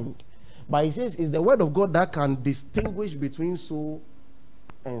intertwined. But he says, it's the word of God that can distinguish between soul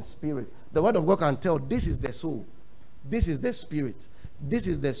and spirit. The word of God can tell, this is the soul. This is the spirit. This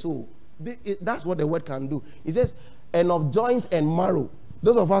is the soul. That's what the word can do. It says, and of joint and marrow.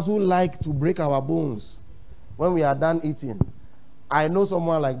 Those of us who like to break our bones when we are done eating. I know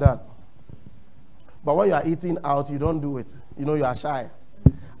someone like that. But when you are eating out, you don't do it. You know, you are shy.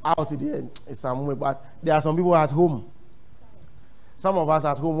 Out there is some way. But there are some people at home. Some of us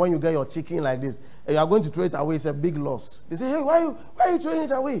at home, when you get your chicken like this, and you are going to throw it away, it's a big loss. They say, hey, why are you throwing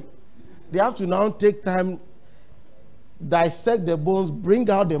it away? They have to now take time, dissect the bones, bring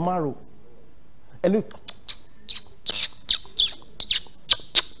out the marrow. And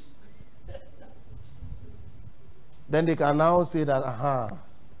then they can now say that,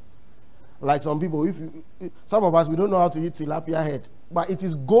 like some people, some of us, we don't know how to eat tilapia head, but it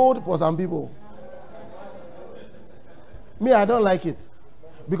is gold for some people. Me, I don't like it.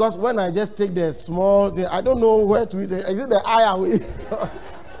 Because when I just take the small thing, I don't know where to eat it. Is it the eye away?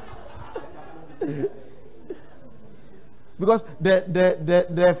 Because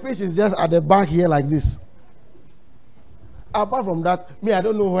the fish is just at the back here like this. Apart from that, me, I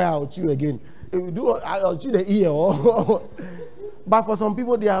don't know where I'll chew again. If you do, I'll chew the ear. But for some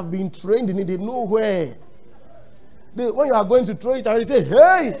people, they have been trained in it. They know where. When you are going to throw it, I will say,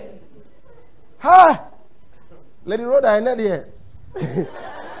 hey, ha, let it roll down here.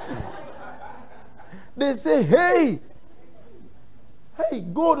 They say, hey,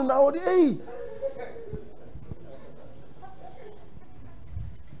 go now, hey.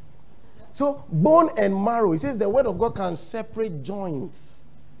 So bone and marrow, it says the word of God can separate joints.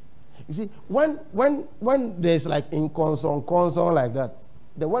 You see, when there's like in console like that,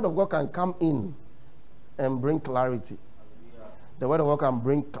 the word of God can come in and bring clarity. The word of God can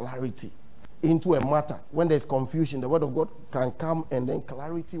bring clarity into a matter. When there's confusion, the word of God can come and then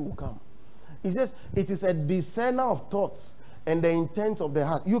clarity will come. He says it is a discerner of thoughts and the intents of the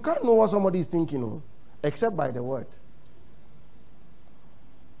heart. You can't know what somebody is thinking except by the word.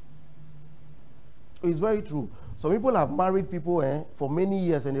 It's very true. Some people have married people for many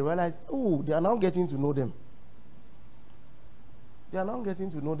years and they realize, oh, they are now getting to know them. They are now getting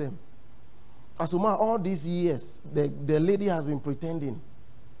to know them. Asuma, all these years, the lady has been pretending.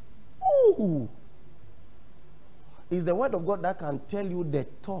 Oh, it's the word of God that can tell you the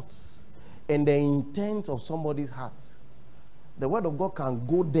thoughts and the intent of somebody's heart. The word of God can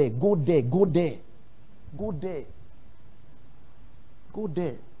go there, go there, go there, go there, go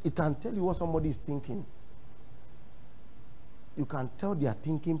there. It can tell you what somebody is thinking. You can tell their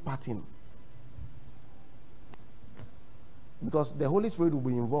thinking pattern. Because the Holy Spirit will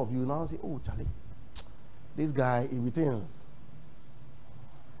be involved. You now say, oh, Charlie, this guy, he thinks.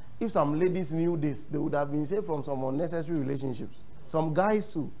 If some ladies knew this, they would have been saved from some unnecessary relationships. Some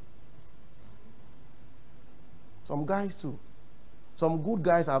guys too. Some guys too. Some good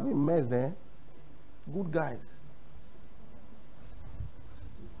guys have been messed there. Good guys.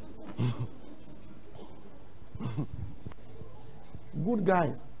 Good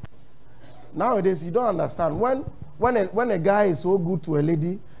guys. Nowadays, you don't understand. When a guy is so good to a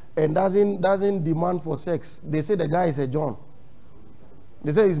lady and doesn't demand for sex, they say the guy is a John.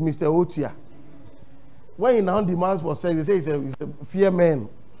 They say he's Mr. Otia. When he now demands for sex, they say he's a fear man.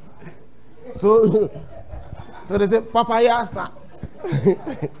 So they say papayasa.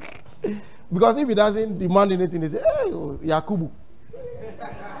 Because if he doesn't demand anything, they say, hey, Yakubu.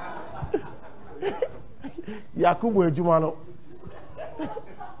 Yakubu Ejumano.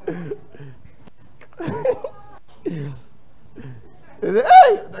 They say,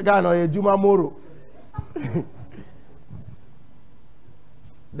 hey, the guy no Ejuma Moro.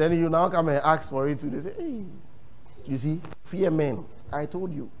 Then you now come and ask for it too. They say, hey, you see, fear men. I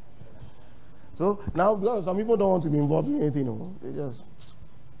told you. So now, because some people don't want to be involved in anything, they just,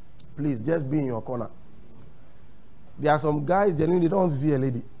 please, just be in your corner. There are some guys, genuinely, they don't want to see a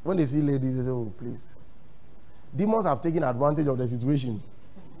lady. When they see ladies, they say, oh, please. Demons have taken advantage of the situation.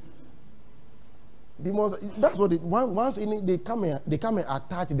 Demons, that's what once they come and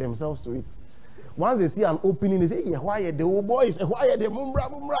attach themselves to it. Once they see an opening, they say, why are the old boys? Why are the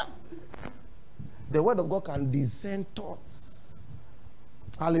mumbra? The word of God can discern thoughts.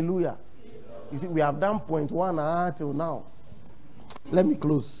 Hallelujah. You see, we have done point 1 till now. Let me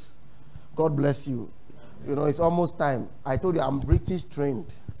close. God bless you. You know, it's almost time. I told you I'm British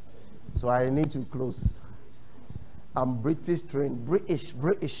trained. So I need to close. I'm British trained. British.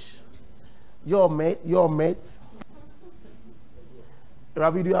 Your mate.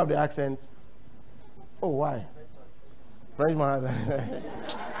 Rabbi, do you have the accent? Oh, why? Frenchman.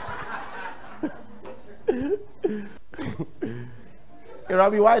 Hey,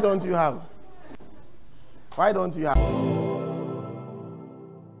 Rabbi, why don't you have? Why don't you have?